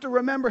 We have to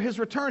remember His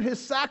return. His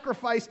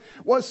sacrifice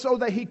was so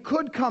that He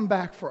could come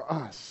back for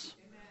us.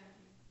 Amen.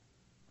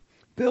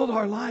 Build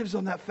our lives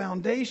on that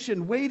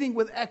foundation, waiting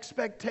with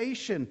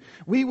expectation.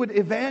 We would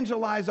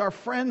evangelize our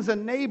friends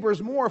and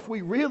neighbors more if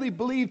we really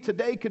believed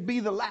today could be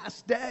the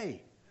last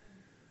day.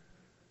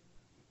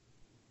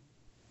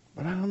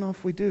 But I don't know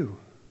if we do.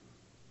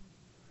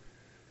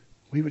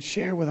 We would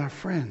share with our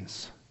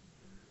friends.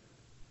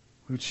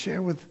 We would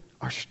share with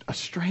a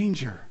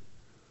stranger.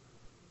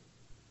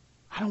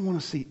 I don't want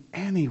to see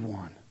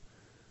anyone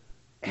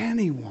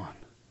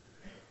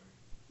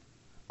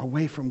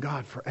away from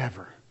God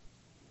forever.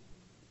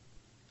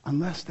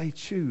 Unless they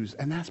choose,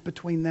 and that's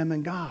between them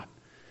and God.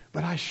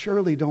 But I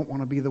surely don't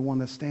want to be the one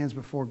that stands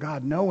before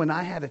God. No, and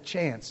I had a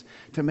chance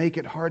to make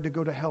it hard to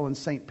go to hell in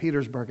St.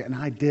 Petersburg, and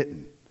I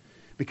didn't.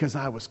 because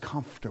I was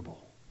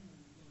comfortable.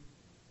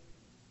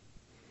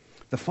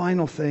 The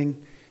final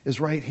thing is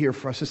right here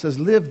for us. It says,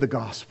 live the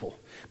gospel.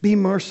 Be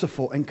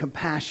merciful and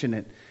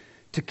compassionate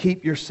to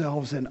keep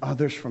yourselves and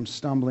others from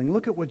stumbling.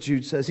 Look at what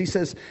Jude says. He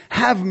says,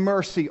 have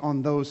mercy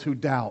on those who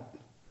doubt.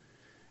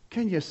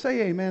 Can you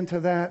say amen to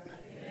that?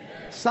 Amen.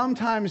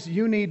 Sometimes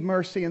you need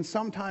mercy and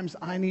sometimes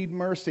I need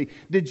mercy.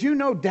 Did you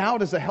know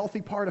doubt is a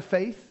healthy part of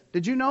faith?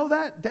 Did you know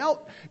that?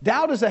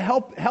 Doubt is a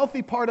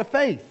healthy part of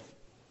faith.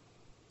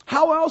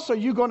 How else are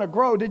you going to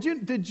grow?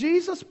 Did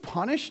Jesus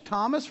punish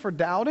Thomas for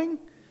doubting?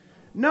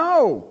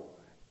 No.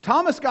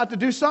 Thomas got to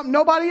do something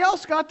nobody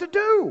else got to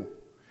do.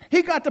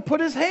 He got to put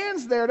his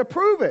hands there to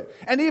prove it.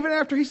 And even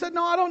after he said,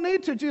 no, I don't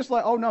need to, Jesus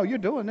like, oh no, you're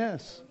doing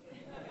this.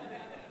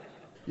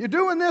 You're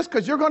doing this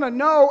because you're going to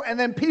know, and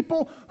then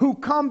people who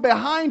come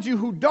behind you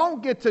who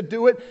don't get to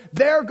do it,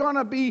 they're going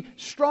to be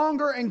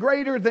stronger and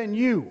greater than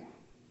you.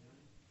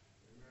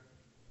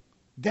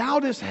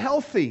 Doubt is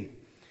healthy.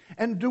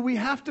 And do we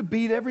have to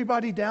beat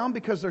everybody down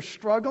because they're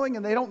struggling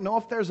and they don't know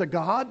if there's a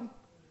God?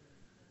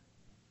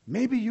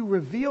 Maybe you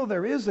reveal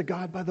there is a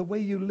God by the way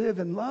you live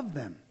and love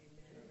them.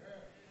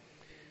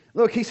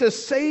 Look, he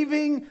says,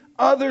 saving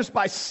others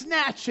by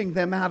snatching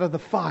them out of the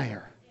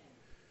fire.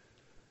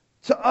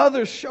 To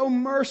others, show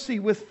mercy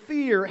with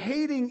fear,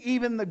 hating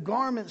even the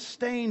garment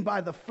stained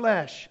by the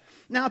flesh.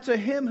 Now to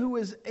him who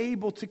is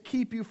able to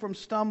keep you from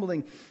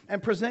stumbling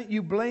and present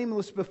you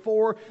blameless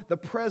before the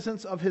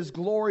presence of his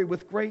glory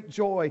with great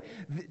joy,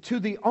 to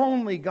the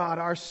only God,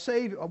 our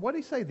Savior. What did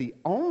he say? The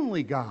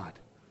only God.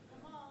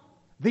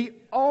 The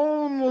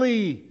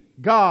only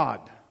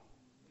God.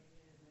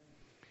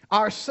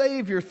 Our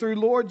Savior, through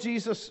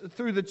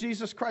the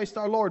Jesus Christ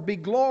our Lord, be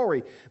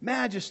glory,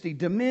 majesty,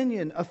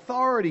 dominion,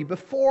 authority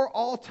before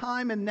all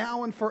time and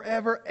now and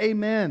forever.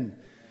 Amen.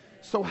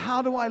 So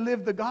how do I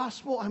live the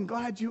gospel? I'm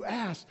glad you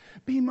asked.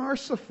 Be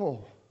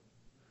merciful.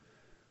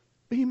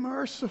 Be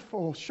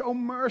merciful. Show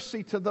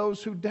mercy to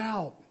those who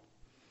doubt.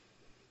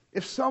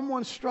 If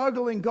someone's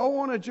struggling, go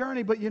on a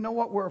journey, but you know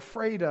what we're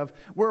afraid of?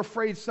 We're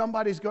afraid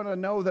somebody's going to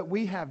know that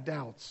we have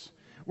doubts.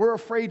 We're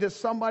afraid that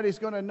somebody's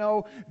going to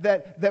know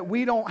that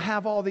we don't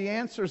have all the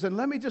answers. And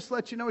let me just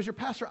let you know as your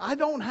pastor, I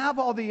don't have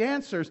all the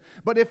answers.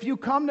 But if you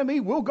come to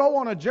me, we'll go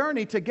on a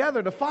journey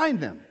together to find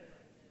them.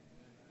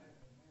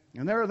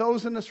 And there are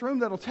those in this room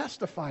that will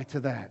testify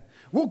to that.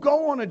 We'll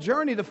go on a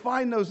journey to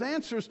find those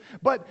answers.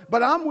 But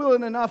I'm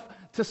willing enough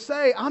to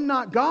say I'm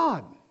not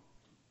God.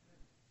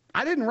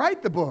 I didn't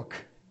write the book.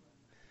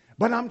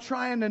 But I'm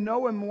trying to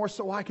know Him more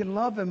so I can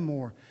love Him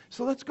more.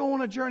 So let's go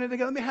on a journey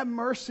together. Let me have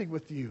mercy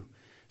with you.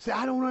 Say,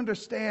 I don't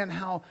understand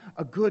how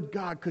a good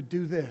God could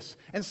do this.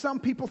 And some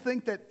people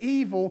think that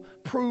evil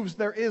proves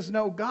there is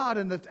no God.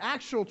 And the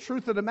actual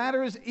truth of the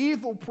matter is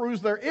evil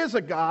proves there is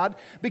a God.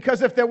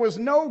 Because if there was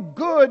no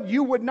good,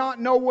 you would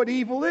not know what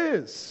evil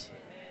is.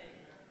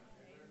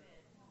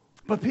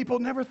 But people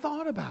never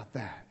thought about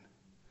that.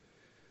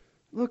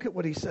 Look at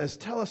what he says.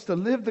 Tell us to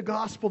live the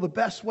gospel the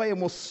best way and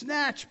we'll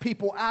snatch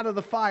people out of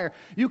the fire.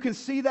 You can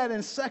see that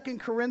in 2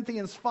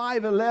 Corinthians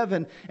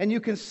 5:11 and you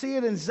can see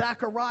it in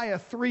Zechariah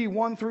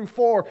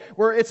 3:1-4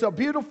 where it's a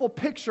beautiful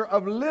picture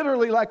of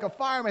literally like a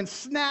fireman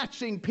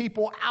snatching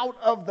people out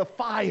of the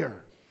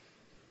fire.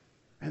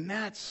 And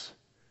that's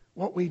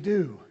what we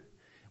do.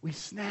 We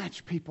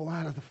snatch people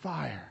out of the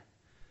fire.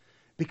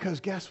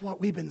 Because guess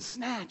what? We've been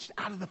snatched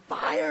out of the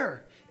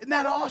fire. Isn't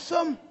that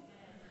awesome?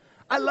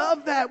 I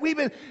love that.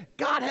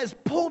 God has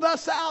pulled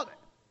us out.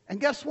 And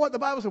guess what? The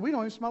Bible says we don't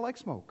even smell like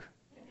smoke.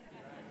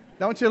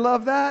 Don't you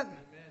love that?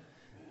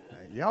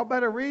 Y'all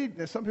better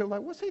read. Some people are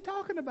like, what's he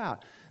talking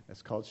about?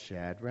 That's called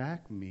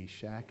Shadrach,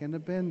 Meshach, and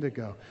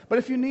Abednego. But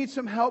if you need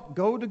some help,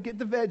 go to get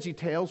the Veggie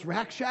Tales,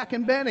 Rack, Shack,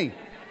 and Benny.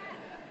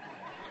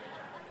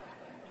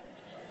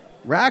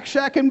 Rack,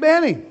 Shack, and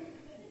Benny.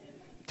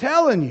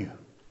 Telling you.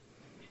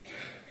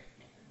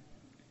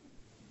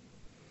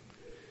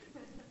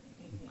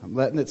 I'm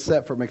letting it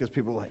set for me because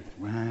people are like,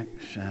 Rack,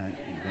 Shack,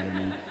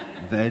 Benny,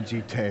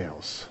 Veggie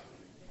Tales.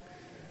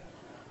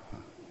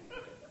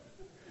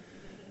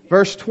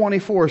 Verse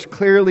 24 is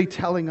clearly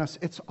telling us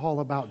it's all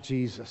about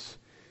Jesus.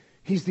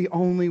 He's the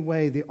only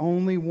way, the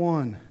only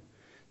one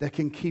that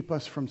can keep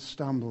us from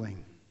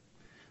stumbling.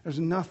 There's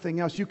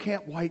nothing else. You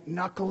can't white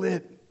knuckle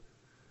it.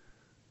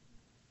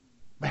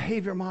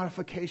 Behavior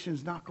modification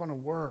is not going to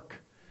work.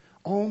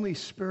 Only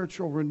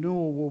spiritual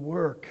renewal will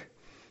work.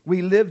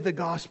 We live the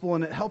gospel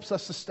and it helps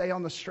us to stay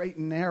on the straight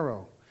and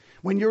narrow.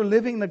 When you're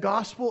living the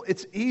gospel,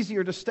 it's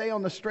easier to stay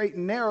on the straight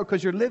and narrow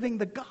because you're living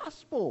the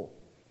gospel.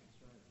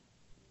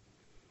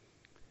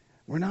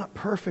 We're not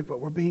perfect, but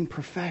we're being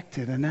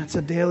perfected, and that's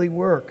a daily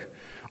work.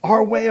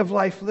 Our way of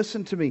life,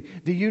 listen to me.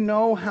 Do you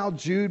know how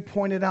Jude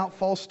pointed out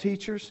false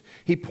teachers?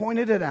 He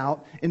pointed it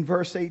out in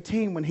verse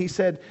 18 when he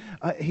said,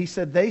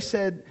 they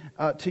said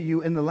to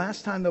you, in the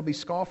last time there'll be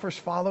scoffers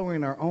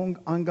following their own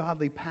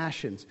ungodly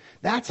passions.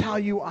 That's how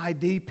you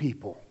ID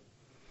people.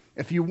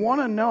 If you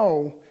want to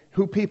know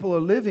who people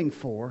are living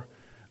for,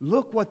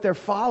 look what they're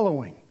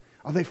following.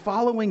 Are they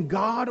following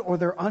God or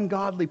their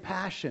ungodly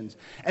passions?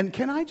 And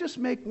can I just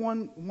make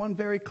one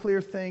very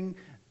clear thing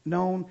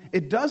known,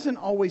 it doesn't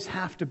always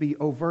have to be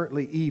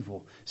overtly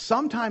evil.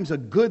 Sometimes a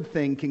good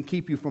thing can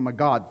keep you from a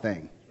God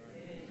thing.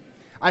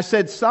 I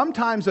said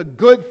sometimes a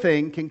good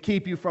thing can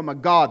keep you from a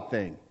God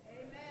thing.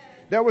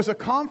 There was a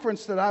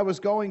conference that I was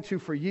going to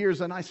for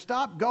years, and I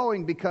stopped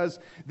going because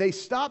they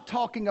stopped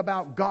talking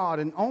about God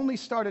and only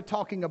started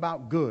talking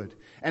about good.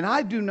 And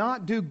I do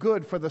not do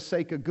good for the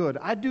sake of good.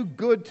 I do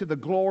good to the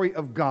glory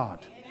of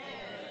God.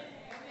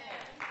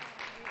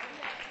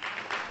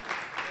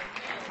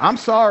 I'm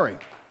sorry,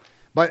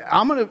 but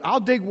I'll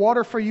dig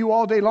water for you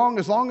all day long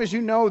as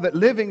you know that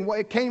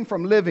it came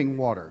from living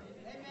water.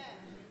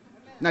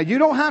 Now, you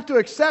don't have to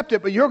accept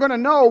it, but you're going to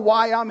know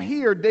why I'm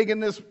here digging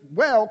this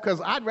well,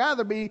 because I'd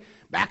rather be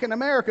back in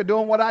America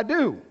doing what I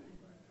do.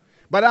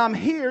 But I'm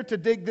here to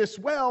dig this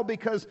well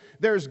because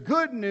there's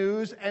good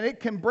news, and it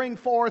can bring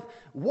forth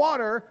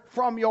water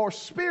from your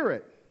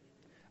spirit.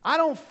 I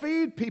don't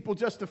feed people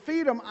just to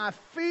feed them. I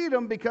feed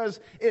them because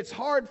it's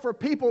hard for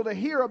people to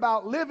hear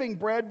about living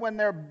bread when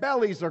their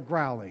bellies are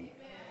growling.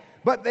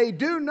 But they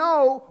do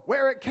know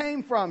where it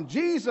came from.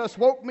 Jesus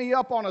woke me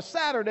up on a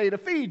Saturday to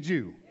feed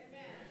you.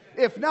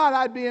 If not,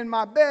 I'd be in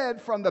my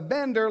bed from the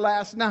bender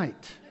last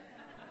night.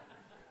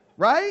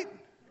 Right?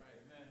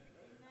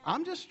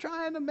 I'm just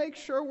trying to make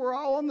sure we're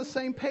all on the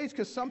same page,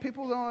 because some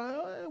people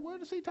don't, what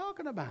is he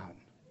talking about?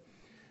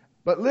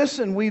 But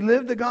listen, we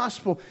live the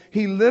gospel.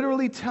 He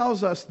literally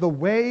tells us the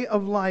way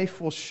of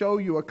life will show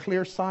you a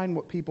clear sign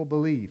what people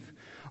believe.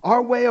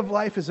 Our way of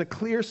life is a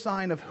clear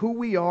sign of who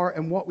we are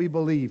and what we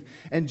believe.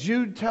 And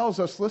Jude tells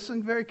us,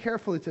 listen very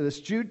carefully to this,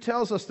 Jude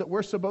tells us that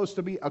we're supposed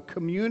to be a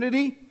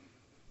community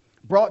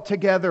brought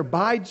together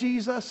by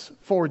Jesus,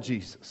 for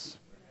Jesus.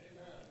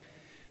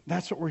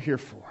 That's what we're here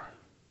for.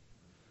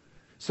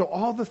 So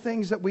all the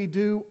things that we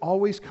do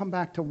always come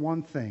back to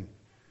one thing: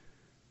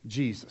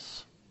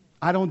 Jesus.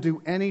 I don't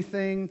do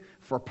anything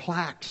for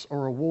plaques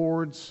or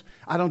awards.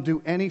 I don't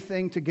do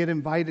anything to get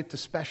invited to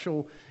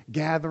special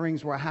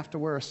gatherings where I have to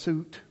wear a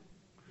suit.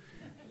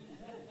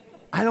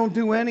 I don't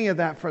do any of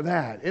that for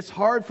that. It's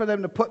hard for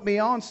them to put me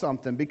on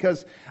something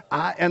because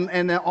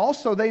and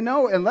also they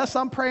know, unless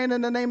I'm praying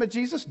in the name of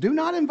Jesus, do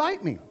not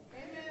invite me.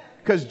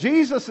 Because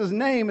Jesus'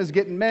 name is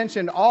getting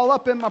mentioned all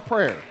up in my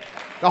prayer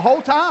the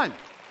whole time.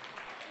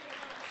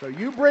 So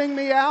you bring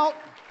me out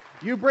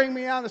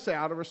and say,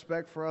 out of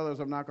respect for others,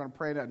 I'm not going to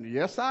pray that.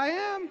 Yes, I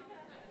am.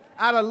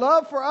 Out of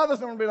love for others,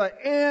 I'm going to be like,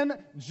 in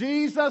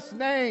Jesus'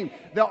 name,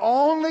 the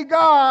only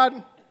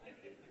God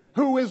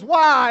who is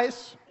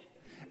wise.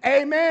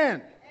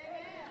 Amen.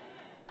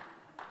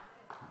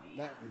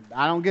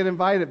 I don't get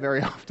invited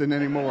very often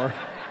anymore.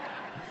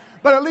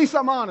 But at least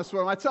I'm honest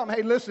with them. I tell them,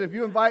 hey, listen, if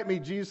you invite me,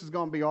 Jesus is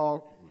going to be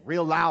all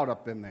real loud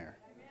up in there.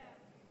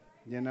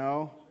 You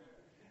know?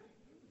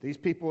 These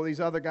people, these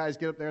other guys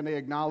get up there and they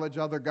acknowledge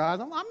other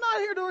gods. I'm not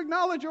here to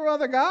acknowledge your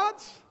other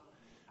gods.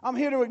 I'm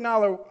here to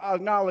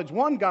acknowledge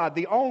one God,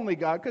 the only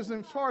God, because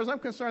as far as I'm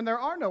concerned, there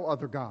are no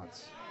other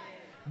gods.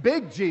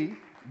 Big G.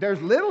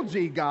 There's little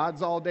g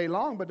gods all day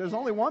long, but there's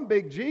only one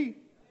big G.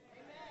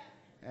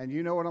 And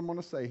you know what I'm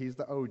going to say. He's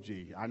the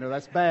OG. I know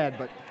that's bad,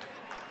 but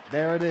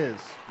there it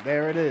is.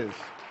 There it is.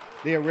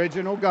 The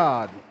original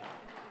God.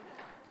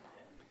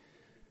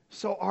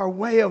 So our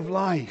way of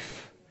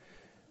life.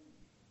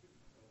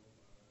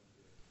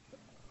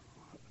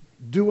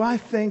 Do I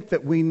think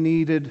that we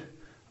needed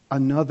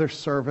another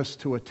service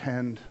to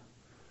attend?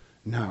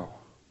 No.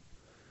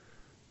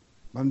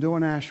 I'm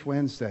doing Ash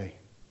Wednesday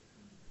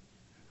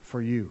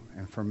for you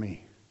and for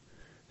me,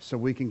 so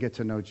we can get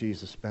to know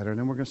Jesus better. And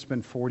then we're going to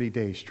spend 40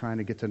 days trying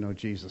to get to know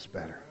Jesus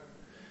better.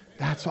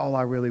 That's all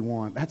I really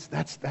want. That's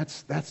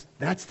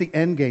the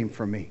end game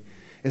for me,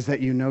 is that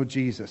you know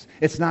Jesus.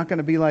 It's not going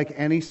to be like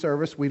any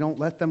service. We don't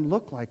let them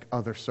look like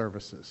other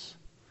services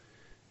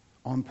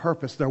on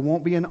purpose. There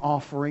won't be an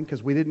offering,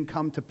 because we didn't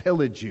come to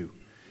pillage you.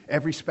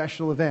 Every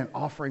special event,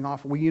 offering.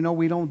 Well,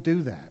 we don't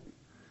do that.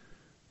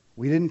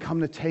 We didn't come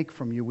to take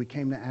from you. We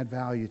came to add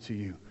value to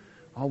you.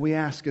 All we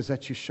ask is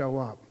that you show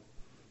up.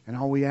 And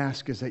all we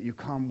ask is that you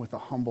come with a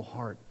humble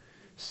heart,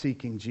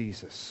 seeking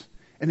Jesus.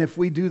 And if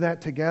we do that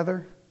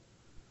together,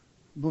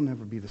 we'll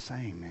never be the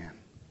same, man.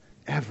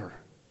 Ever.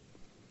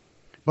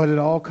 But it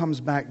all comes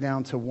back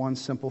down to one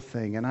simple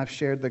thing. And I've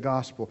shared the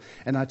gospel.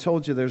 And I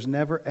told you there's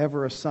never,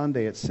 ever a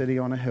Sunday at City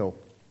on a Hill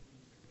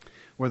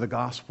where the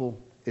gospel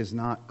is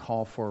not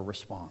call for a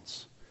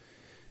response.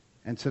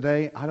 And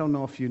today, I don't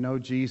know if you know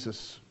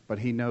Jesus, but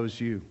He knows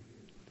you.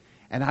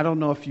 And I don't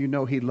know if you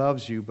know He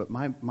loves you, but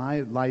my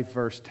life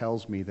verse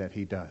tells me that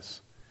He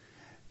does.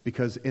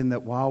 Because in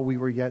that while we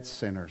were yet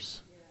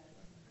sinners,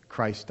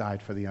 Christ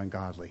died for the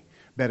ungodly.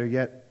 Better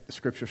yet, the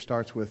scripture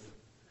starts with,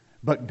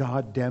 but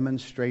God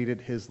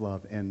demonstrated His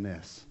love in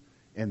this,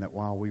 in that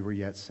while we were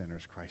yet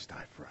sinners, Christ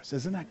died for us.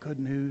 Isn't that good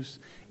news?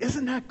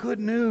 Isn't that good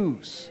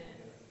news?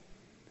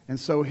 And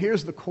so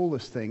here's the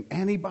coolest thing.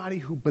 Anybody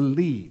who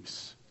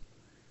believes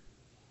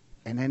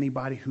and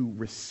anybody who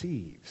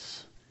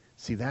receives,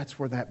 see, that's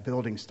where that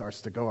building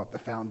starts to go up. The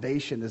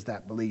foundation is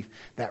that belief,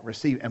 that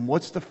receive. And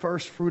what's the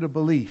first fruit of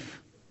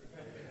belief?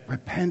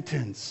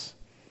 Repentance.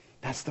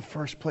 That's the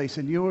first place.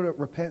 And you know what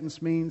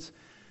repentance means?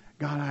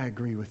 God, I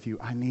agree with you.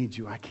 I need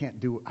you. I can't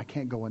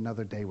go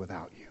another day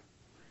without you.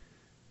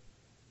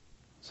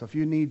 So if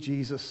you need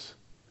Jesus,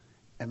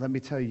 and let me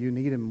tell you, you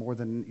need him more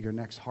than your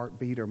next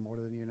heartbeat or more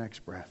than your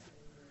next breath.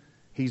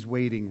 He's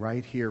waiting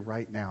right here,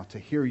 right now, to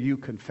hear you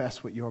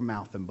confess with your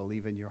mouth and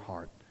believe in your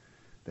heart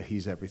that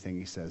he's everything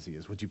he says he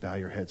is. Would you bow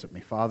your heads with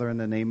me? Father, in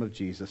the name of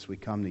Jesus, we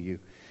come to you.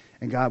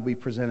 And God, we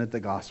presented the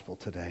gospel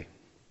today.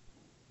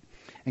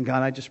 And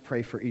God, I just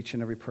pray for each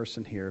and every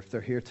person here. If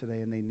they're here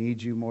today and they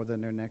need you more than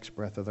their next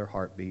breath or their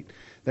heartbeat,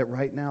 that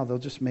right now they'll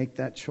just make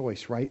that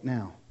choice right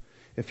now.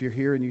 If you're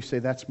here and you say,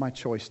 that's my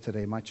choice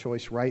today, my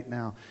choice right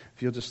now,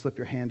 if you'll just slip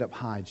your hand up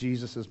high,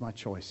 Jesus is my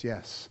choice.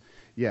 Yes.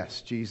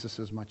 Yes, Jesus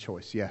is my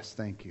choice. Yes,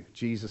 thank you.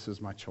 Jesus is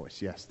my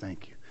choice. Yes,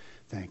 thank you.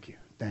 Thank you.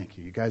 Thank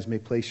you. You guys may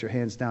place your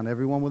hands down.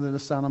 Everyone within the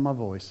sound of my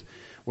voice,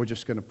 we're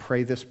just going to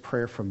pray this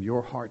prayer from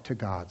your heart to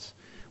God's.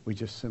 We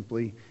just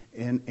simply,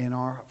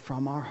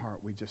 from our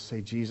heart, we just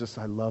say, Jesus,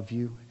 I love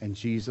you, and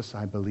Jesus,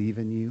 I believe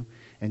in you,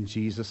 and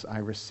Jesus, I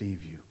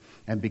receive you.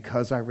 And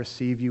because I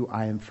receive you,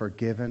 I am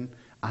forgiven,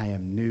 I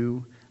am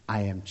new,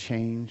 I am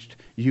changed.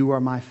 You are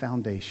my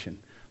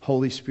foundation.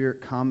 Holy Spirit,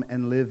 come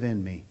and live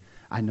in me.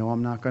 I know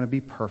I'm not going to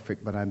be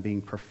perfect, but I'm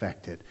being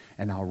perfected,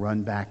 and I'll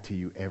run back to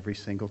you every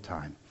single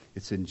time.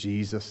 It's in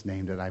Jesus'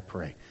 name that I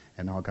pray.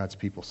 And all God's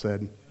people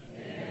said,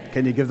 amen.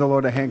 Can you give the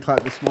Lord a hand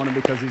clap this morning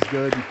because he's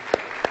good?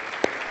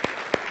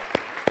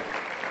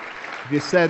 If you said